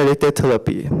received goal-directed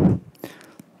therapy.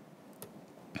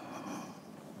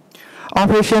 All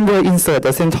patients will insert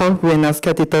the central venous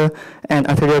catheter and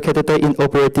arterial catheter in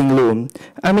operating room.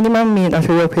 A minimum mean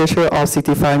arterial pressure of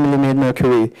 65 mm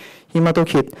mercury,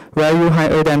 hematocrit value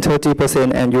higher than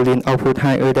 30%, and urine output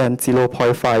higher than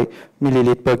 0.5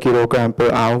 ml per kilogram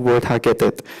per hour were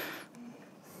targeted.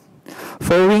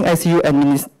 Following ICU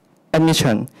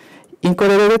admission, in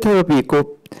goal-directed therapy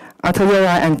group, arterial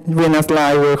line and venous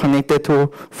line were connected to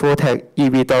Flowtech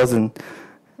EV1000.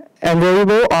 And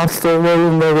variable of stroke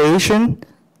volume variation,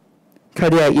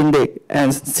 cardiac index,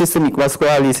 and systemic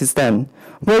vascular resistance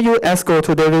were used as goal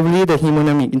to deliver the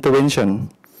hemodynamic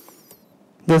intervention.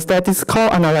 The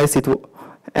statistical analysis,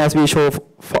 as we show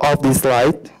of this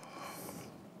slide,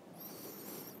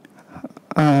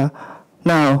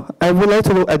 Now, I would like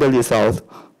to look at the results.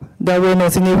 There were no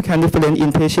significant difference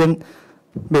in patient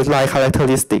baseline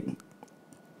characteristics.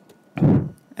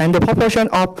 And the proportion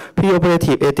of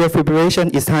preoperative atrial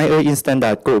fibrillation is higher in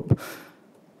standard group.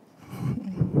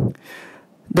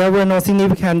 There were no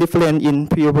significant difference in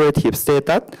preoperative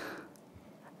status,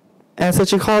 and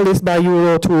surgical risk by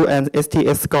Euro 2 and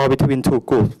STS score between two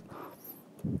groups.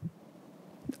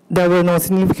 There were no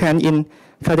significant in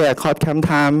cardiac outcome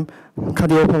time,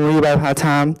 cardiopulmonary bypass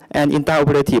time, and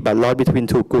intraoperative blood loss between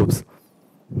two groups.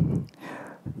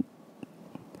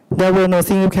 There were no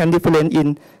significant difference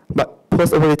in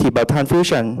post-operative blood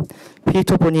transfusion, peak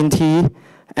troponin T,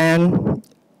 and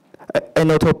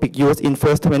inotropic use in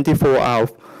first 24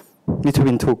 hours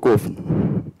between two groups.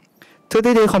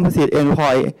 30-day composite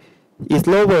endpoint is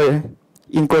lower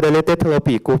in correlated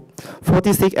therapy group,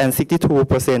 46 and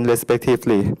 62%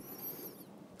 respectively.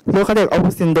 Low cardiac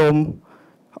output syndrome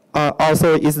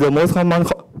also is the most common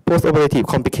post-operative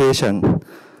complication,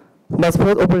 but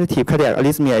post-operative cardiac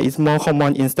arrhythmia is more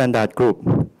common in standard group.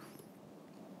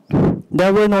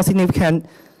 There were no significant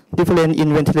difference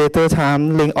in ventilator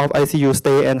time, length of ICU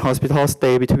stay, and hospital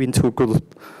stay between two groups.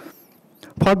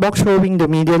 Port box showing the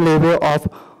median level of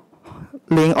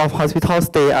length of hospital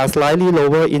stay are slightly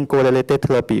lower in correlated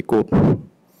therapy group.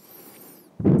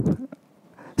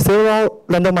 Several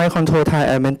randomized control trial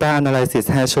and meta-analysis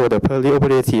has shown the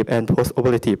perioperative and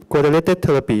post-operative correlated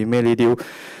therapy may reduce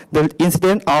the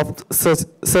incidence of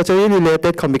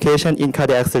surgery-related complications in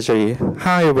cardiac surgery.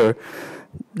 However,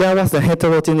 there was a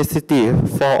heterogeneity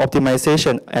for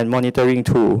optimization and monitoring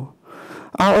tool.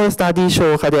 Our study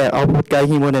showed cardiac output guide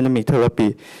hemodynamic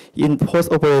therapy in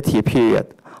post-operative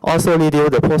period, also reduce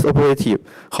the post-operative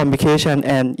complication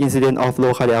and incidence of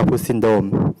low cardiac output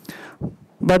syndrome.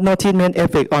 But no treatment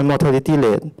effect on mortality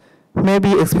rate may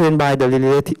be explained by the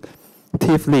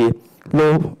relatively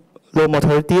low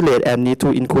mortality rate and need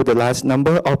to include a large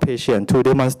number of patients to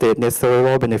demonstrate net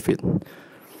survival benefit.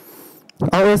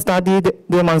 Our study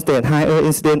demonstrates higher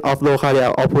incidence of low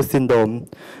cardiac output syndrome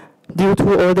due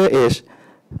to older age,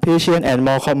 patient, and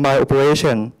more combined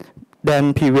operation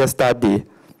than previous study.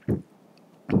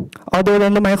 Although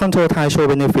randomized control trial show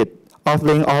benefit of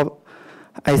length of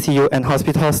ICU and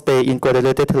hospital stay in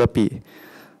correlated therapy,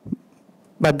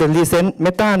 but the recent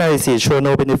meta-analysis show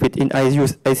no benefit in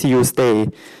ICU stay.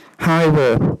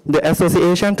 However, the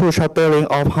association to shorter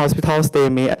length of hospital stay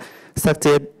may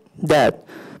suggest that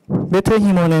better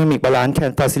hemodynamic balance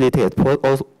can facilitate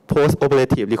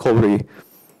post-operative recovery.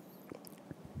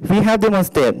 We have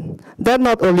demonstrated that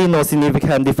not only no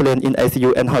significant difference in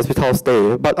ICU and hospital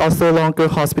stay, but also longer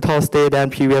hospital stay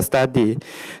than previous study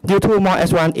due to more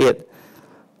advanced age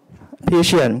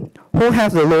patients who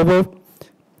have the lower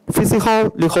physical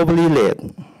recovery rate.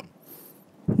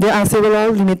 There are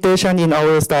several limitations in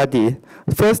our study.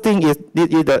 First thing is this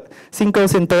is a single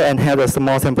center and have a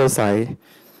small sample size.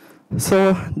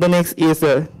 So the next is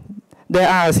there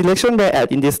are selection bias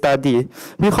in this study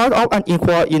because of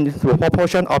unequal in the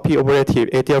proportion of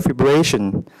preoperative atrial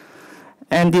fibrillation.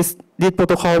 And this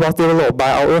protocol was developed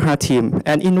by our heart team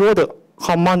and involved a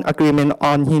common agreement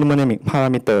on hemodynamic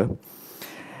parameter.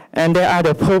 And there are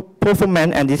the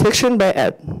performance and detection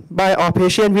bias by our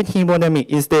patient with hemodynamic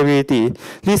instability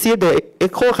receive the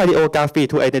echocardiography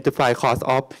to identify cause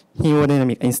of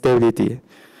hemodynamic instability.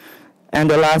 And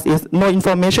the last is no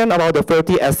information about the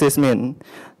faulty assessment.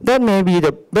 That may be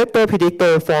the better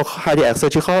predictor for cardiac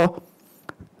surgical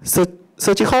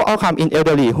outcome in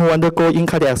elderly who undergo in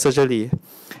cardiac surgery.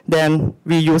 Then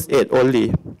we use it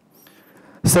only.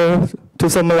 So to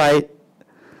summarize,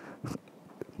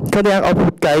 cardiac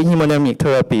output guide hemodynamic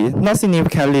therapy not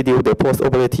significantly reduce the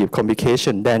post-operative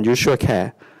complication than usual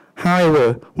care.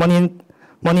 However,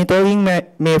 monitoring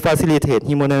may facilitate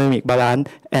hemodynamic balance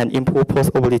and improve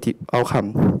post-operative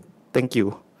outcome. Thank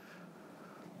you.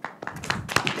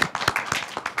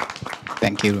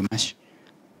 Thank you very much.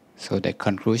 So the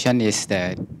conclusion is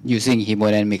that using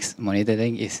hemodynamics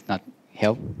monitoring is not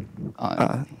help.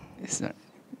 It's not.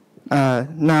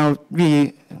 Now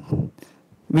we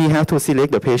have to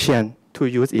select the patient to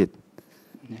use it.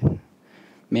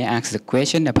 May I ask the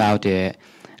question about the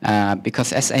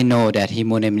because as I know that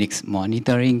hemodynamics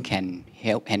monitoring can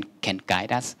help and can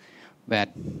guide us, but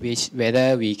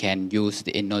whether we can use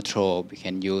the inotrope, we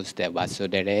can use the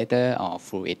vasodilator or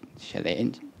fluid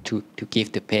challenge to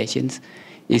give the patients.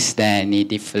 Is there any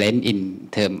difference in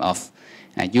terms of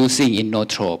using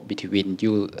inotrope between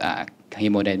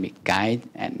hemodynamic guide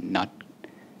and not,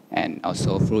 and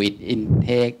also fluid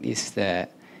intake? Is the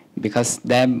because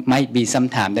there might be some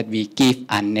time that we give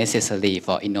unnecessarily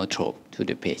for inotrope to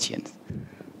the patients.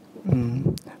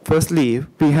 Firstly,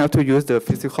 we have to use the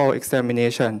physical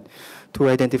examination to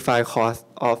identify cause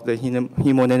of the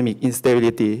hemodynamic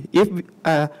instability. If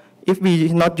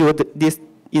we not use this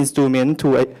instrument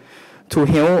to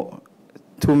help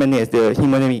to manage the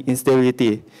hemodynamic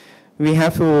instability, we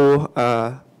have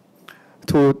to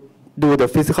do the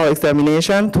physical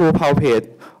examination to palpate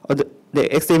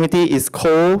the extremity is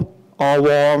cold or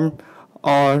warm,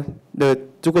 or the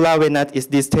jugular venous is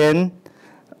distant,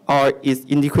 or is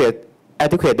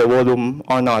adequate the volume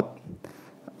or not.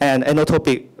 And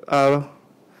inotropic,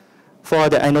 for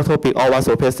the inotropic or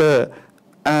vasopressor,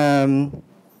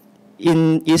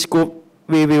 in each group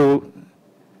we will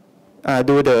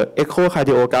do the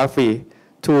echocardiography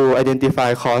to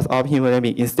identify cause of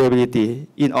hemodynamic instability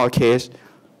in all case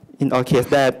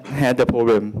that had the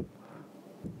problem.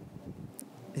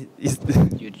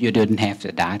 You don't have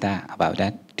the data about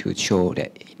that to show the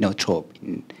inotrope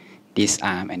in this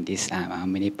arm and this arm, how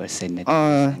many percent?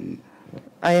 In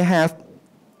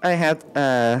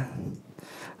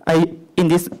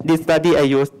this study I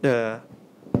used the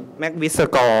McVitie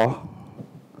score.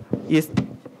 Is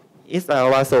a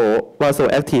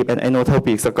vasoactive and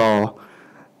inotropic score.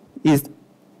 This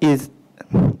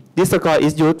score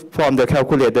is used from the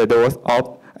calculated dose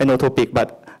of inotropic,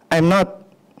 but I'm not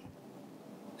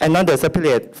the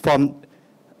separate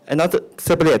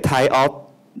type of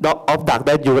drug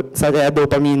that you such as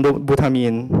dopamine,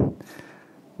 butamine.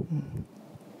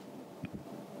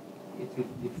 Is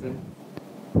it different?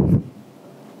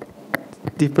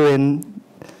 Different?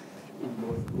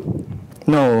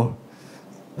 No.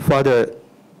 For the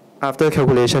after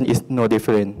calculation is no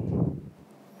different.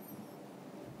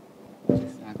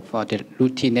 For the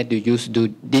routine that you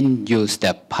didn't use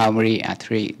the pulmonary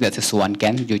artery, that's a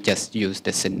Schwann-Ganz, you just use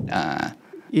the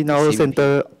in our CPB.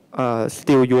 center,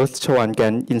 still use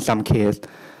Schwann-Ganz in some case.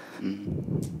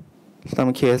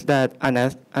 Some case that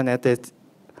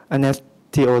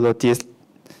anesthesiologist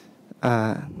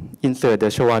insert the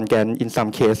Schwann-Ganz in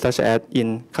some case, such as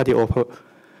in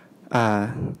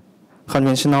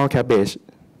conventional cabbage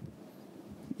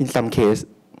in some case.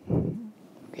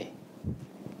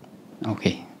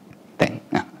 Okay. Thanks.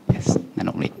 Yes.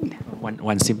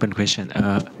 One simple question.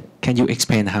 Can you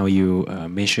explain how you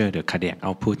measure the cardiac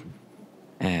output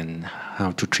and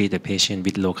how to treat the patient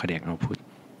with low cardiac output?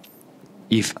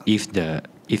 If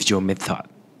your method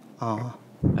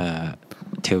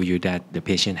tell you that the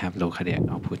patient have low cardiac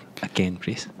output, again,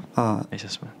 please. I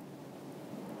just want.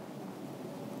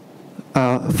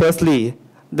 Firstly,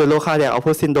 the low cardiac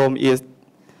output syndrome is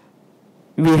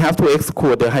we have to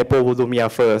exclude the hypovolemia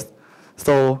first.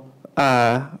 So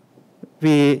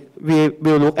we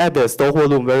will look at the stroke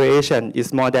volume variation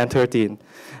is more than 13.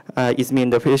 It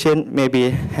means the patient maybe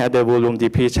had the volume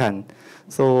depletion.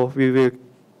 So we will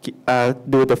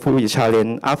do the fluid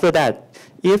challenge. After that,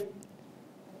 if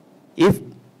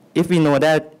we know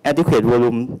that adequate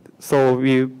volume, so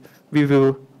we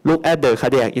will look at the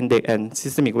cardiac index and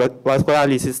systemic vascular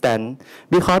resistance.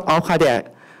 Because all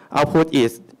cardiac output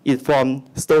is from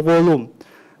stroke volume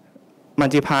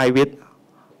multiplied with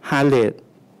heart rate.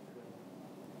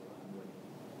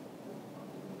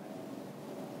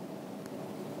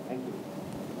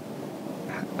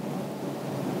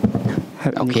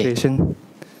 Okay.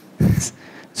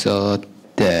 So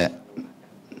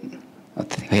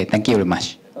okay, thank you very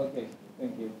much. Okay,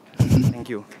 thank you. Thank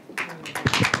you.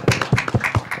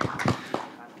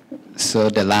 So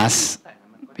the last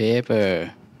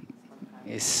paper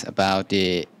is about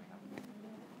the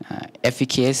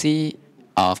efficacy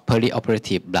of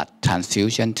perioperative blood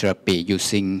transfusion therapy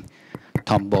using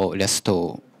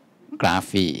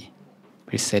Thromboelastography,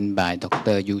 presented by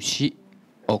Dr. Yushi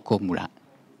Okomura.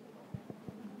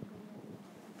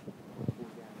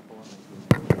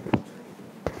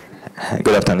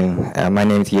 Good afternoon. My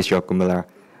name is Yushi Okomura.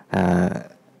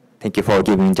 Thank you for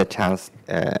giving me the chance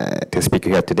to speak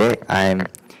here today. I'm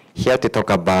here to talk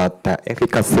about the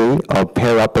efficacy of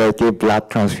perioperative blood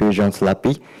transfusion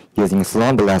therapy using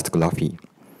Thromboelastography.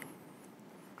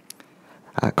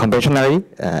 Conventionally,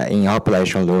 in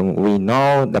operation room, we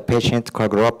know the patient's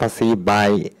coagulopathy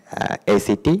by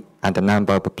ACT and the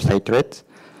number of platelets.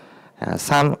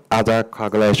 Some other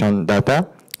coagulation data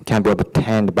can be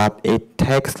obtained, but it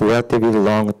takes relatively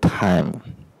long time.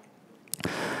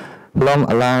 From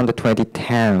around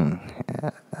 2010,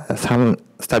 some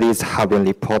studies have been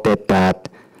reported that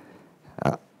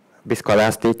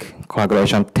viscoelastic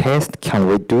coagulation test can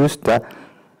reduce the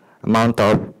amount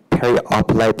of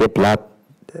perioperative blood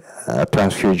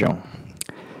transfusion.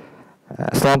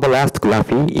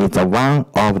 Thromboelastography is one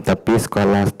of the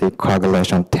viscoelastic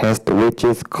coagulation tests, which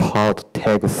is called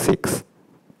TEG6.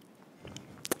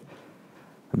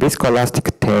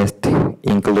 Viscoelastic test,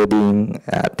 including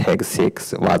TAG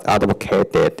 6, was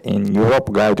advocated in Europe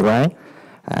guideline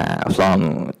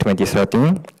from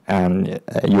 2013 and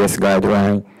US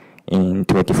guideline in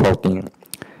 2014.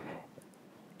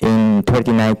 In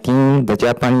 2019, the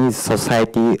Japanese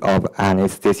Society of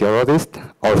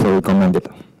Anesthesiologists also recommended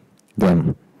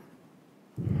them.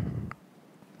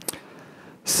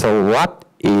 So what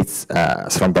is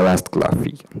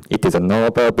thromboelastography? It is a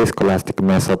novel viscoelastic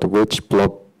method which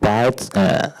provides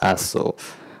also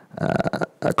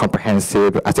a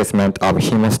comprehensive assessment of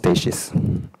hemostasis.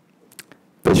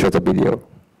 Please show the video.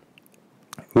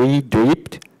 We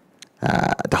dripped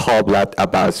the whole blood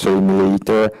about 3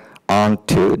 milliliters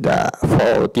onto the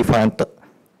 4 different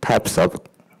types of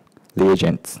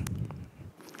reagents.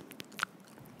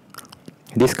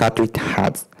 This cartridge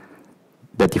has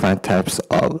the different types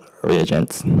of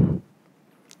reagents.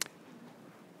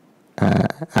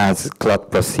 As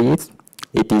clot proceeds,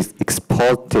 it is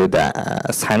exposed to the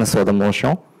sinusoidal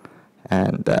motion,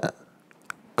 and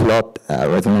clot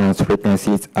resonance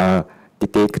frequencies are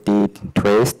detected,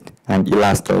 traced, and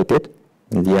illustrated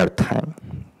in real time.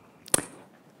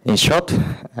 In short,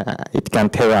 it can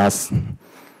tell us,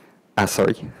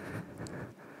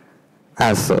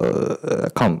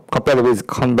 compared with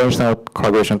conventional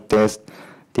coagulation test,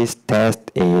 this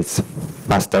test is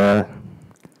faster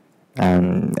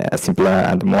and simpler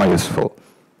and more useful.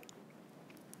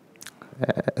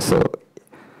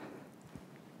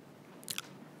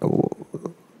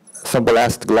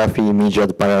 Thromboelastography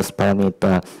measured various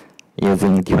parameters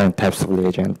using different types of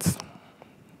reagents.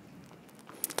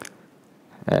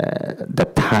 The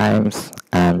times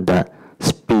and the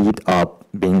speed of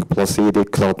being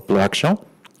proceeded clot production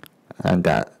and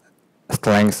the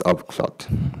strength of clot.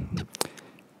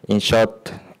 In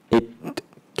short, it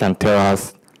can tell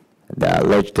us the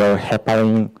residual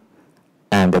heparin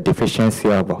and the deficiency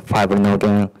of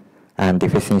fibrinogen and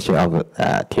deficiency of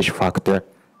tissue factor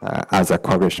as a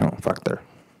coagulation factor.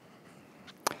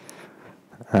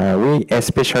 We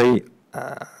especially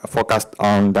focused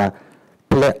on the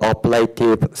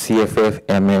pre-operative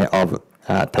CFF-MA of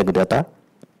TAG data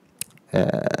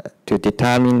to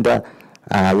determine the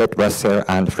red blood cell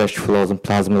and fresh frozen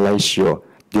plasma ratio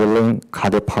during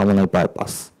cardiopulmonary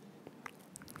bypass.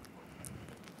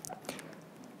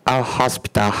 Our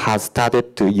hospital has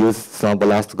started to use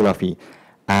thromboelastography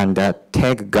and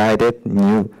TAG-guided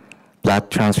new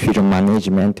blood transfusion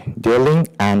management during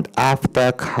and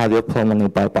after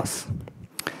cardiopulmonary bypass.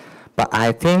 But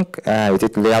I think it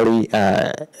is really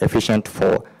efficient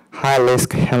for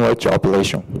high-risk hemorrhage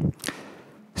operation.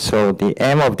 So the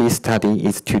aim of this study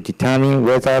is to determine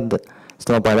whether the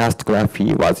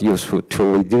thromboelastography was useful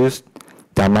to reduce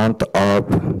the amount of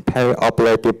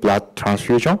perioperative blood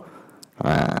transfusion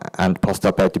and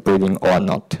postoperative bleeding or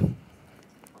not.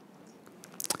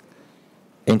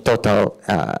 In total,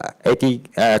 80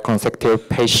 consecutive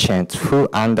patients who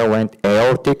underwent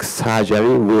aortic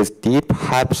surgery with deep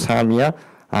hypothermia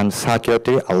and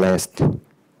circulatory arrest.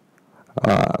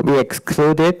 We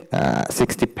excluded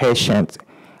 60 patients,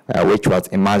 which was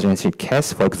emergency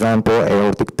case, for example,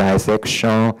 aortic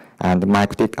dissection and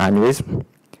myocardic aneurysm.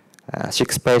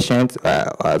 6 patients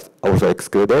was also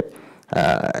excluded.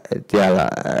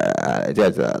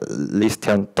 There's a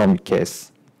listenotomy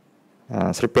case.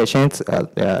 3 patients,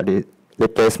 the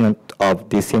replacement of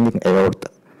descending aorta.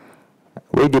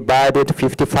 We divided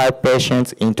 55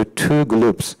 patients into 2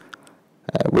 groups,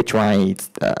 which one is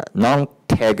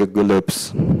non-TAG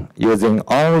groups, using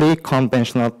only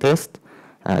conventional test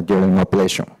during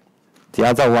operation. The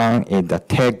other one is the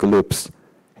TAG groups,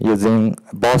 using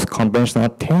both conventional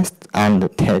test and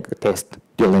TAG test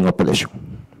during operation.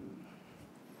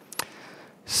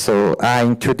 So I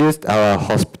introduced our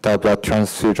hospital blood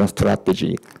transfusion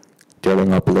strategy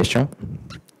during operation.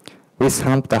 We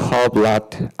sampled the whole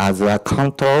blood as a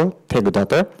control TAG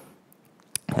data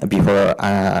before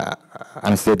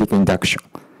anesthetic induction.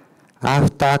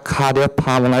 After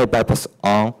cardiopulmonary bypass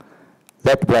on,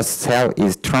 red blood cell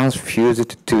is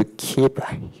transfused to keep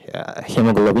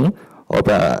hemoglobin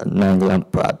over 9 grams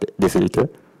per deciliter,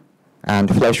 and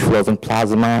fresh frozen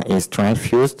plasma is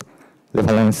transfused,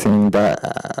 referencing the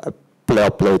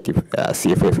pre-operative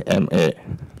CFF-MA.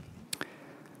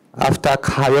 After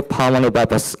cardiopulmonary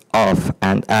bypass off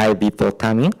and IV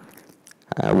protamine,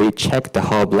 we check the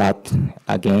whole blood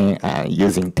again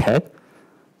using TAG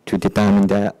to determine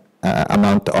the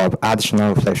amount of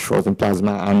additional fresh frozen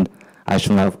plasma and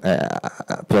additional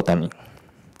protamine.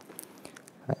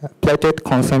 Platelet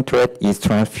concentrate is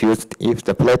transfused if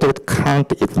the platelet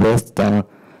count is less than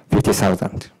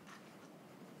 50,000.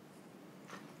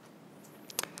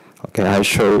 Okay, I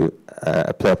show you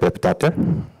a preoperative data.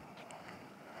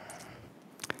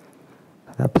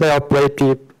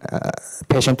 Preoperative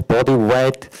patient body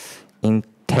weight in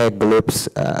TAG groups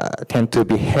tend to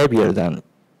be heavier than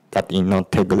that in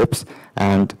non-TAG groups,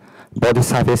 and body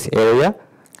surface area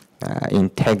in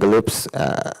TAG groups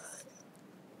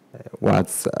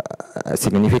was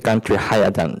significantly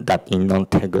higher than that in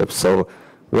non-TAG groups. So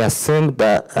we assume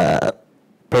the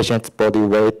patient's body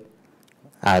weight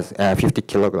as 50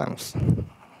 kilograms.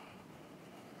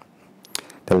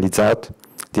 The result,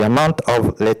 the amount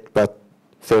of red blood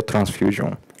cell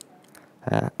transfusion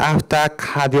after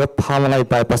cardiopulmonary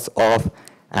bypass off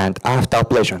and after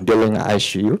operation during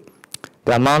ICU,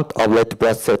 the amount of red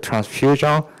blood cell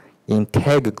transfusion in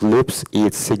TAG groups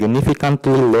is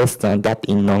significantly less than that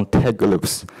in non-TAG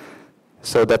groups.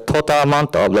 So the total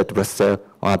amount of red blood cell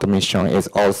on admission is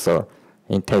also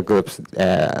in TAG groups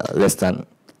less than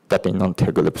that in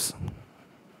non-TAG groups.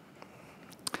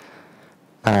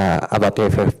 About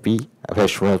FFP,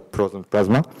 fresh frozen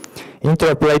plasma.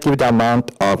 Intraoperative, the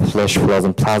amount of fresh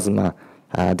frozen plasma,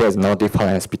 there's no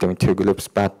difference between two groups,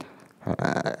 but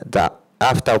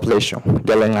after operation,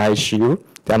 during ICU,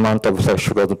 the amount of fresh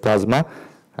frozen plasma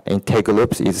in TAG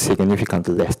groups is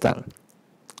significantly less than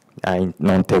in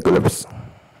non-TAG groups.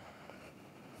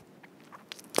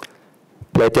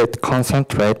 Platelet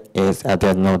concentrate is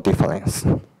there's no difference.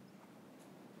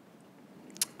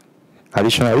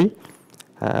 Additionally,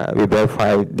 we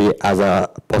verify the other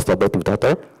post-operative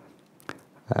data.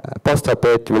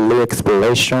 Post-operative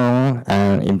re-exploration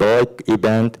and embolic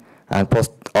event and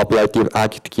post-operative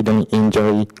acute kidney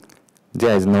injury,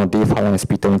 there is no difference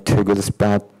between two groups,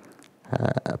 but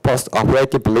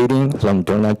post-operative bleeding from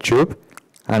donor tube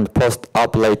and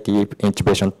post-operative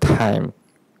intubation time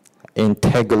in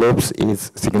TAG groups is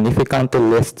significantly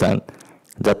less than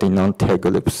that in non-TAG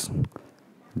groups.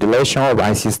 Duration of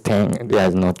IC stay, there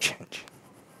is no change.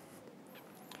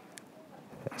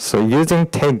 So using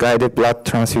TAG-guided blood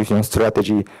transfusion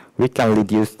strategy, we can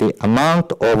reduce the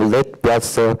amount of red blood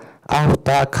cell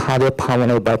after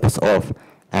cardiopulmonary bypass off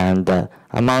and the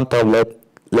amount of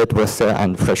red blood cell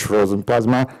and fresh frozen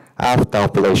plasma after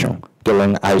operation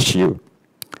during ICU.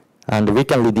 And we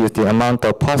can reduce the amount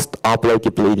of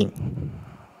post-operative bleeding.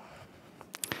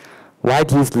 Why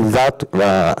these results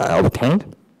were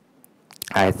obtained?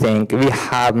 I think we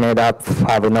have made up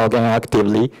fibrinogen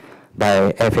actively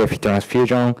by FFP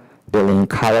transfusion during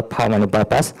cardiopulmonary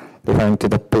bypass, referring to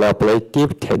the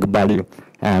preoperative TAG value.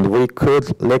 And we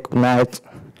could recognize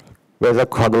whether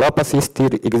coagulopathy still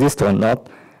exists or not,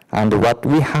 and what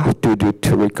we have to do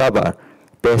to recover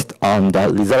based on the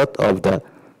result of the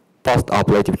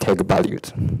post-operative TAG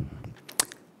values.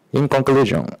 In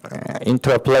conclusion,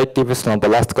 intraoperative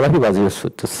Thromboelastography was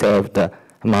used to save the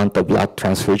amount of blood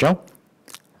transfusion.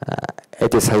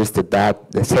 It is suggested that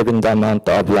saving the amount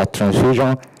of blood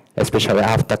transfusion, especially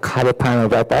after cardiopulmonary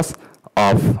bypass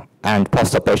of and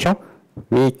post-operation,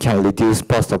 we can reduce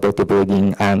post-operative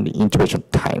bleeding and intubation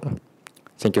time.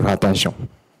 Thank you for attention.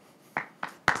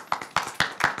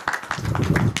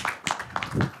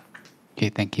 Okay,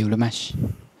 thank you very much.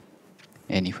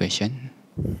 Any question?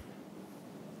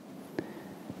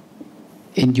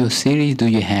 In your series, do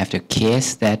you have the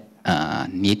case that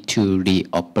need to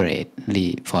reoperate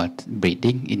for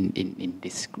bleeding in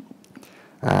this group?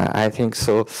 I think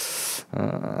so.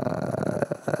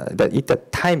 That it's the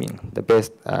timing, the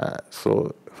best.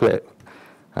 So fresh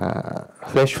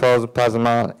frozen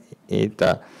plasma is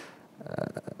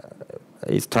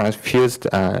transfused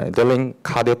during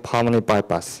cardiopulmonary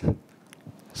bypass.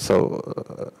 So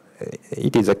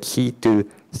it is a key to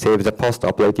save the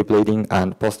post-operative bleeding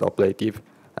and post-operative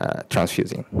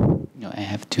transfusing. No, I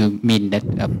have to mean that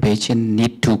a patient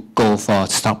need to go for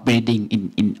stop bleeding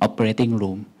in operating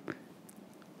room.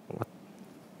 What?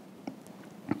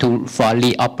 For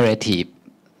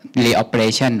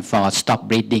reoperation for stop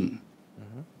bleeding.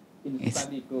 In the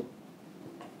study group,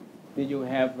 did you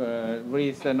have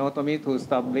restenotomy to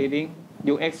stop bleeding?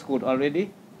 You exclude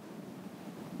already?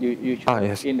 You should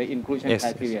yes. In the inclusion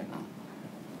criteria.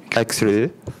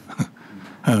 Actually,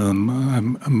 I'm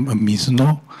a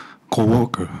Mizuno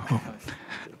co-worker.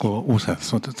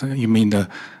 So you mean the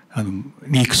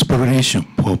re-exploration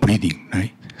for bleeding,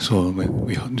 right? So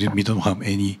we don't have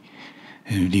any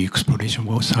re-exploration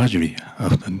for surgery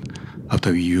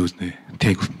after we use the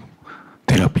TAG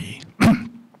therapy.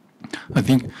 I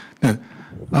think that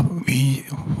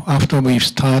after we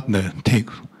start the TAG,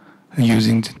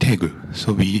 using the TAG,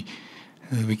 so we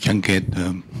can get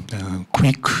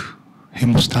quick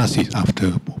hemostasis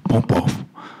after pump off.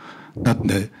 That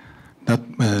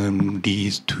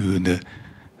leads to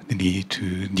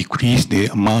decrease the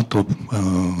amount of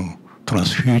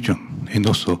transfusion and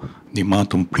also the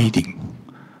amount of bleeding,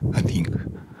 I think.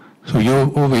 So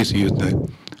you always use the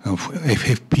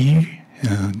FFP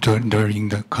during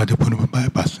the cardiopulmonary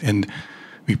bypass, and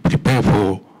we prepare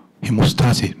for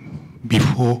hemostasis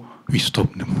before we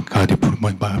stop the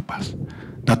cardiopulmonary bypass.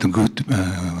 That's good.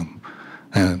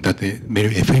 That is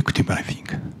very effective, I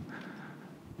think.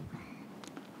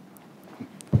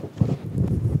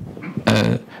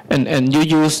 And you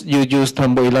use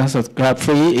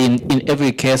thromboelastography in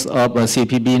every case of a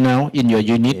CPB now in your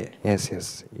unit? Yes.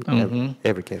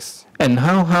 Every case. And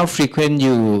how frequent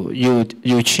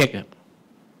you check it?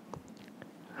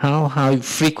 How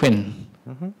frequent?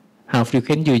 How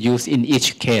frequent you use in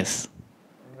each case?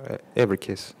 Every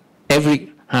case.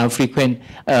 How frequent?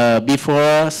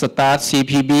 Before start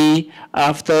CPB,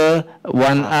 after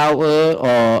 1 hour,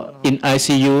 or in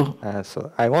ICU?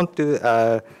 So I want to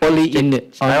only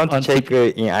check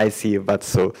in ICU, but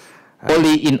so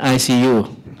only in ICU.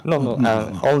 No.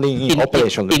 Only in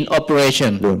operation room. In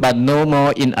operation room, but no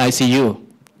more in ICU.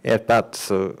 Yeah, but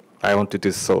so I want to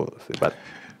do so, but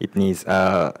it needs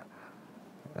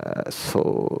so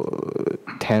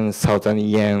 10,000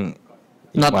 yen.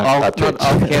 Not all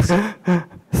cases.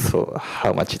 So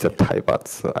how much is the Thai baht?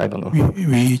 So I don't know.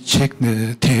 We check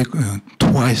the take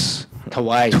twice.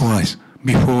 Twice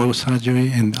before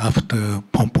surgery and after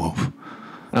pump off.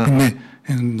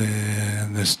 And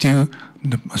still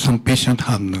some patients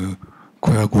have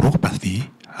coagulopathy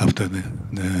after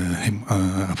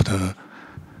after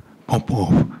pump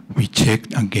off. We check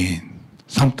again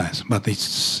sometimes, but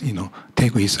it's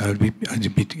take is a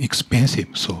bit expensive,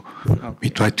 so we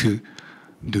try to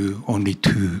do only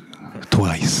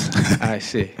twice. I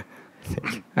see.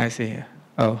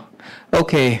 Oh,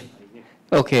 okay.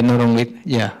 Not only,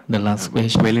 the last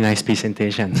question. Very nice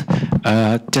presentation.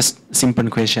 Just simple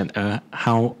question.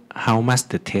 How much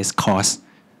the test cost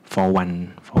for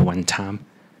one time?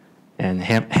 And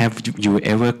have you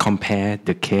ever compared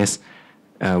the case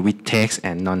with text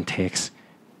and non-text?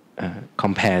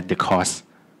 Compare the cost.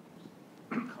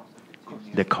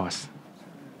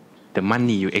 The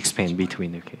money you expend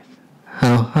between the case.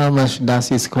 How much does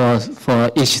it cost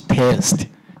for each test?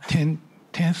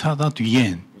 10,000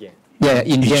 yen. Yeah,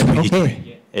 in yen.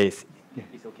 Okay. Yes.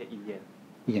 It's okay in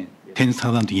yen.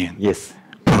 10,000 yen. Yes.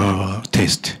 Per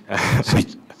test. For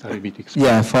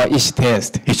each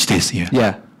test. Each test, yeah.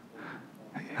 Yeah.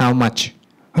 How much?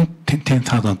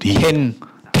 10,000 yen.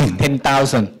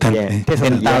 10,000.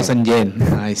 10,000 yen.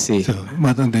 I see. So,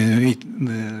 but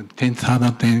the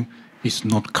 10,000 yen is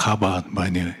not covered by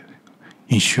the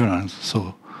insurance,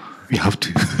 so we have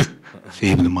to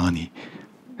save the money.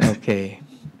 Okay.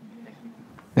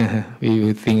 We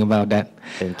will think about that.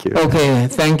 Thank you. Okay,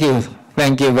 thank you.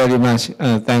 Thank you very much.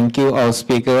 Thank you all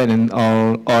speakers and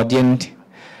all audience.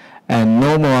 And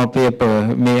no more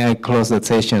paper. May I close the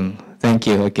session? Thank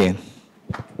you again.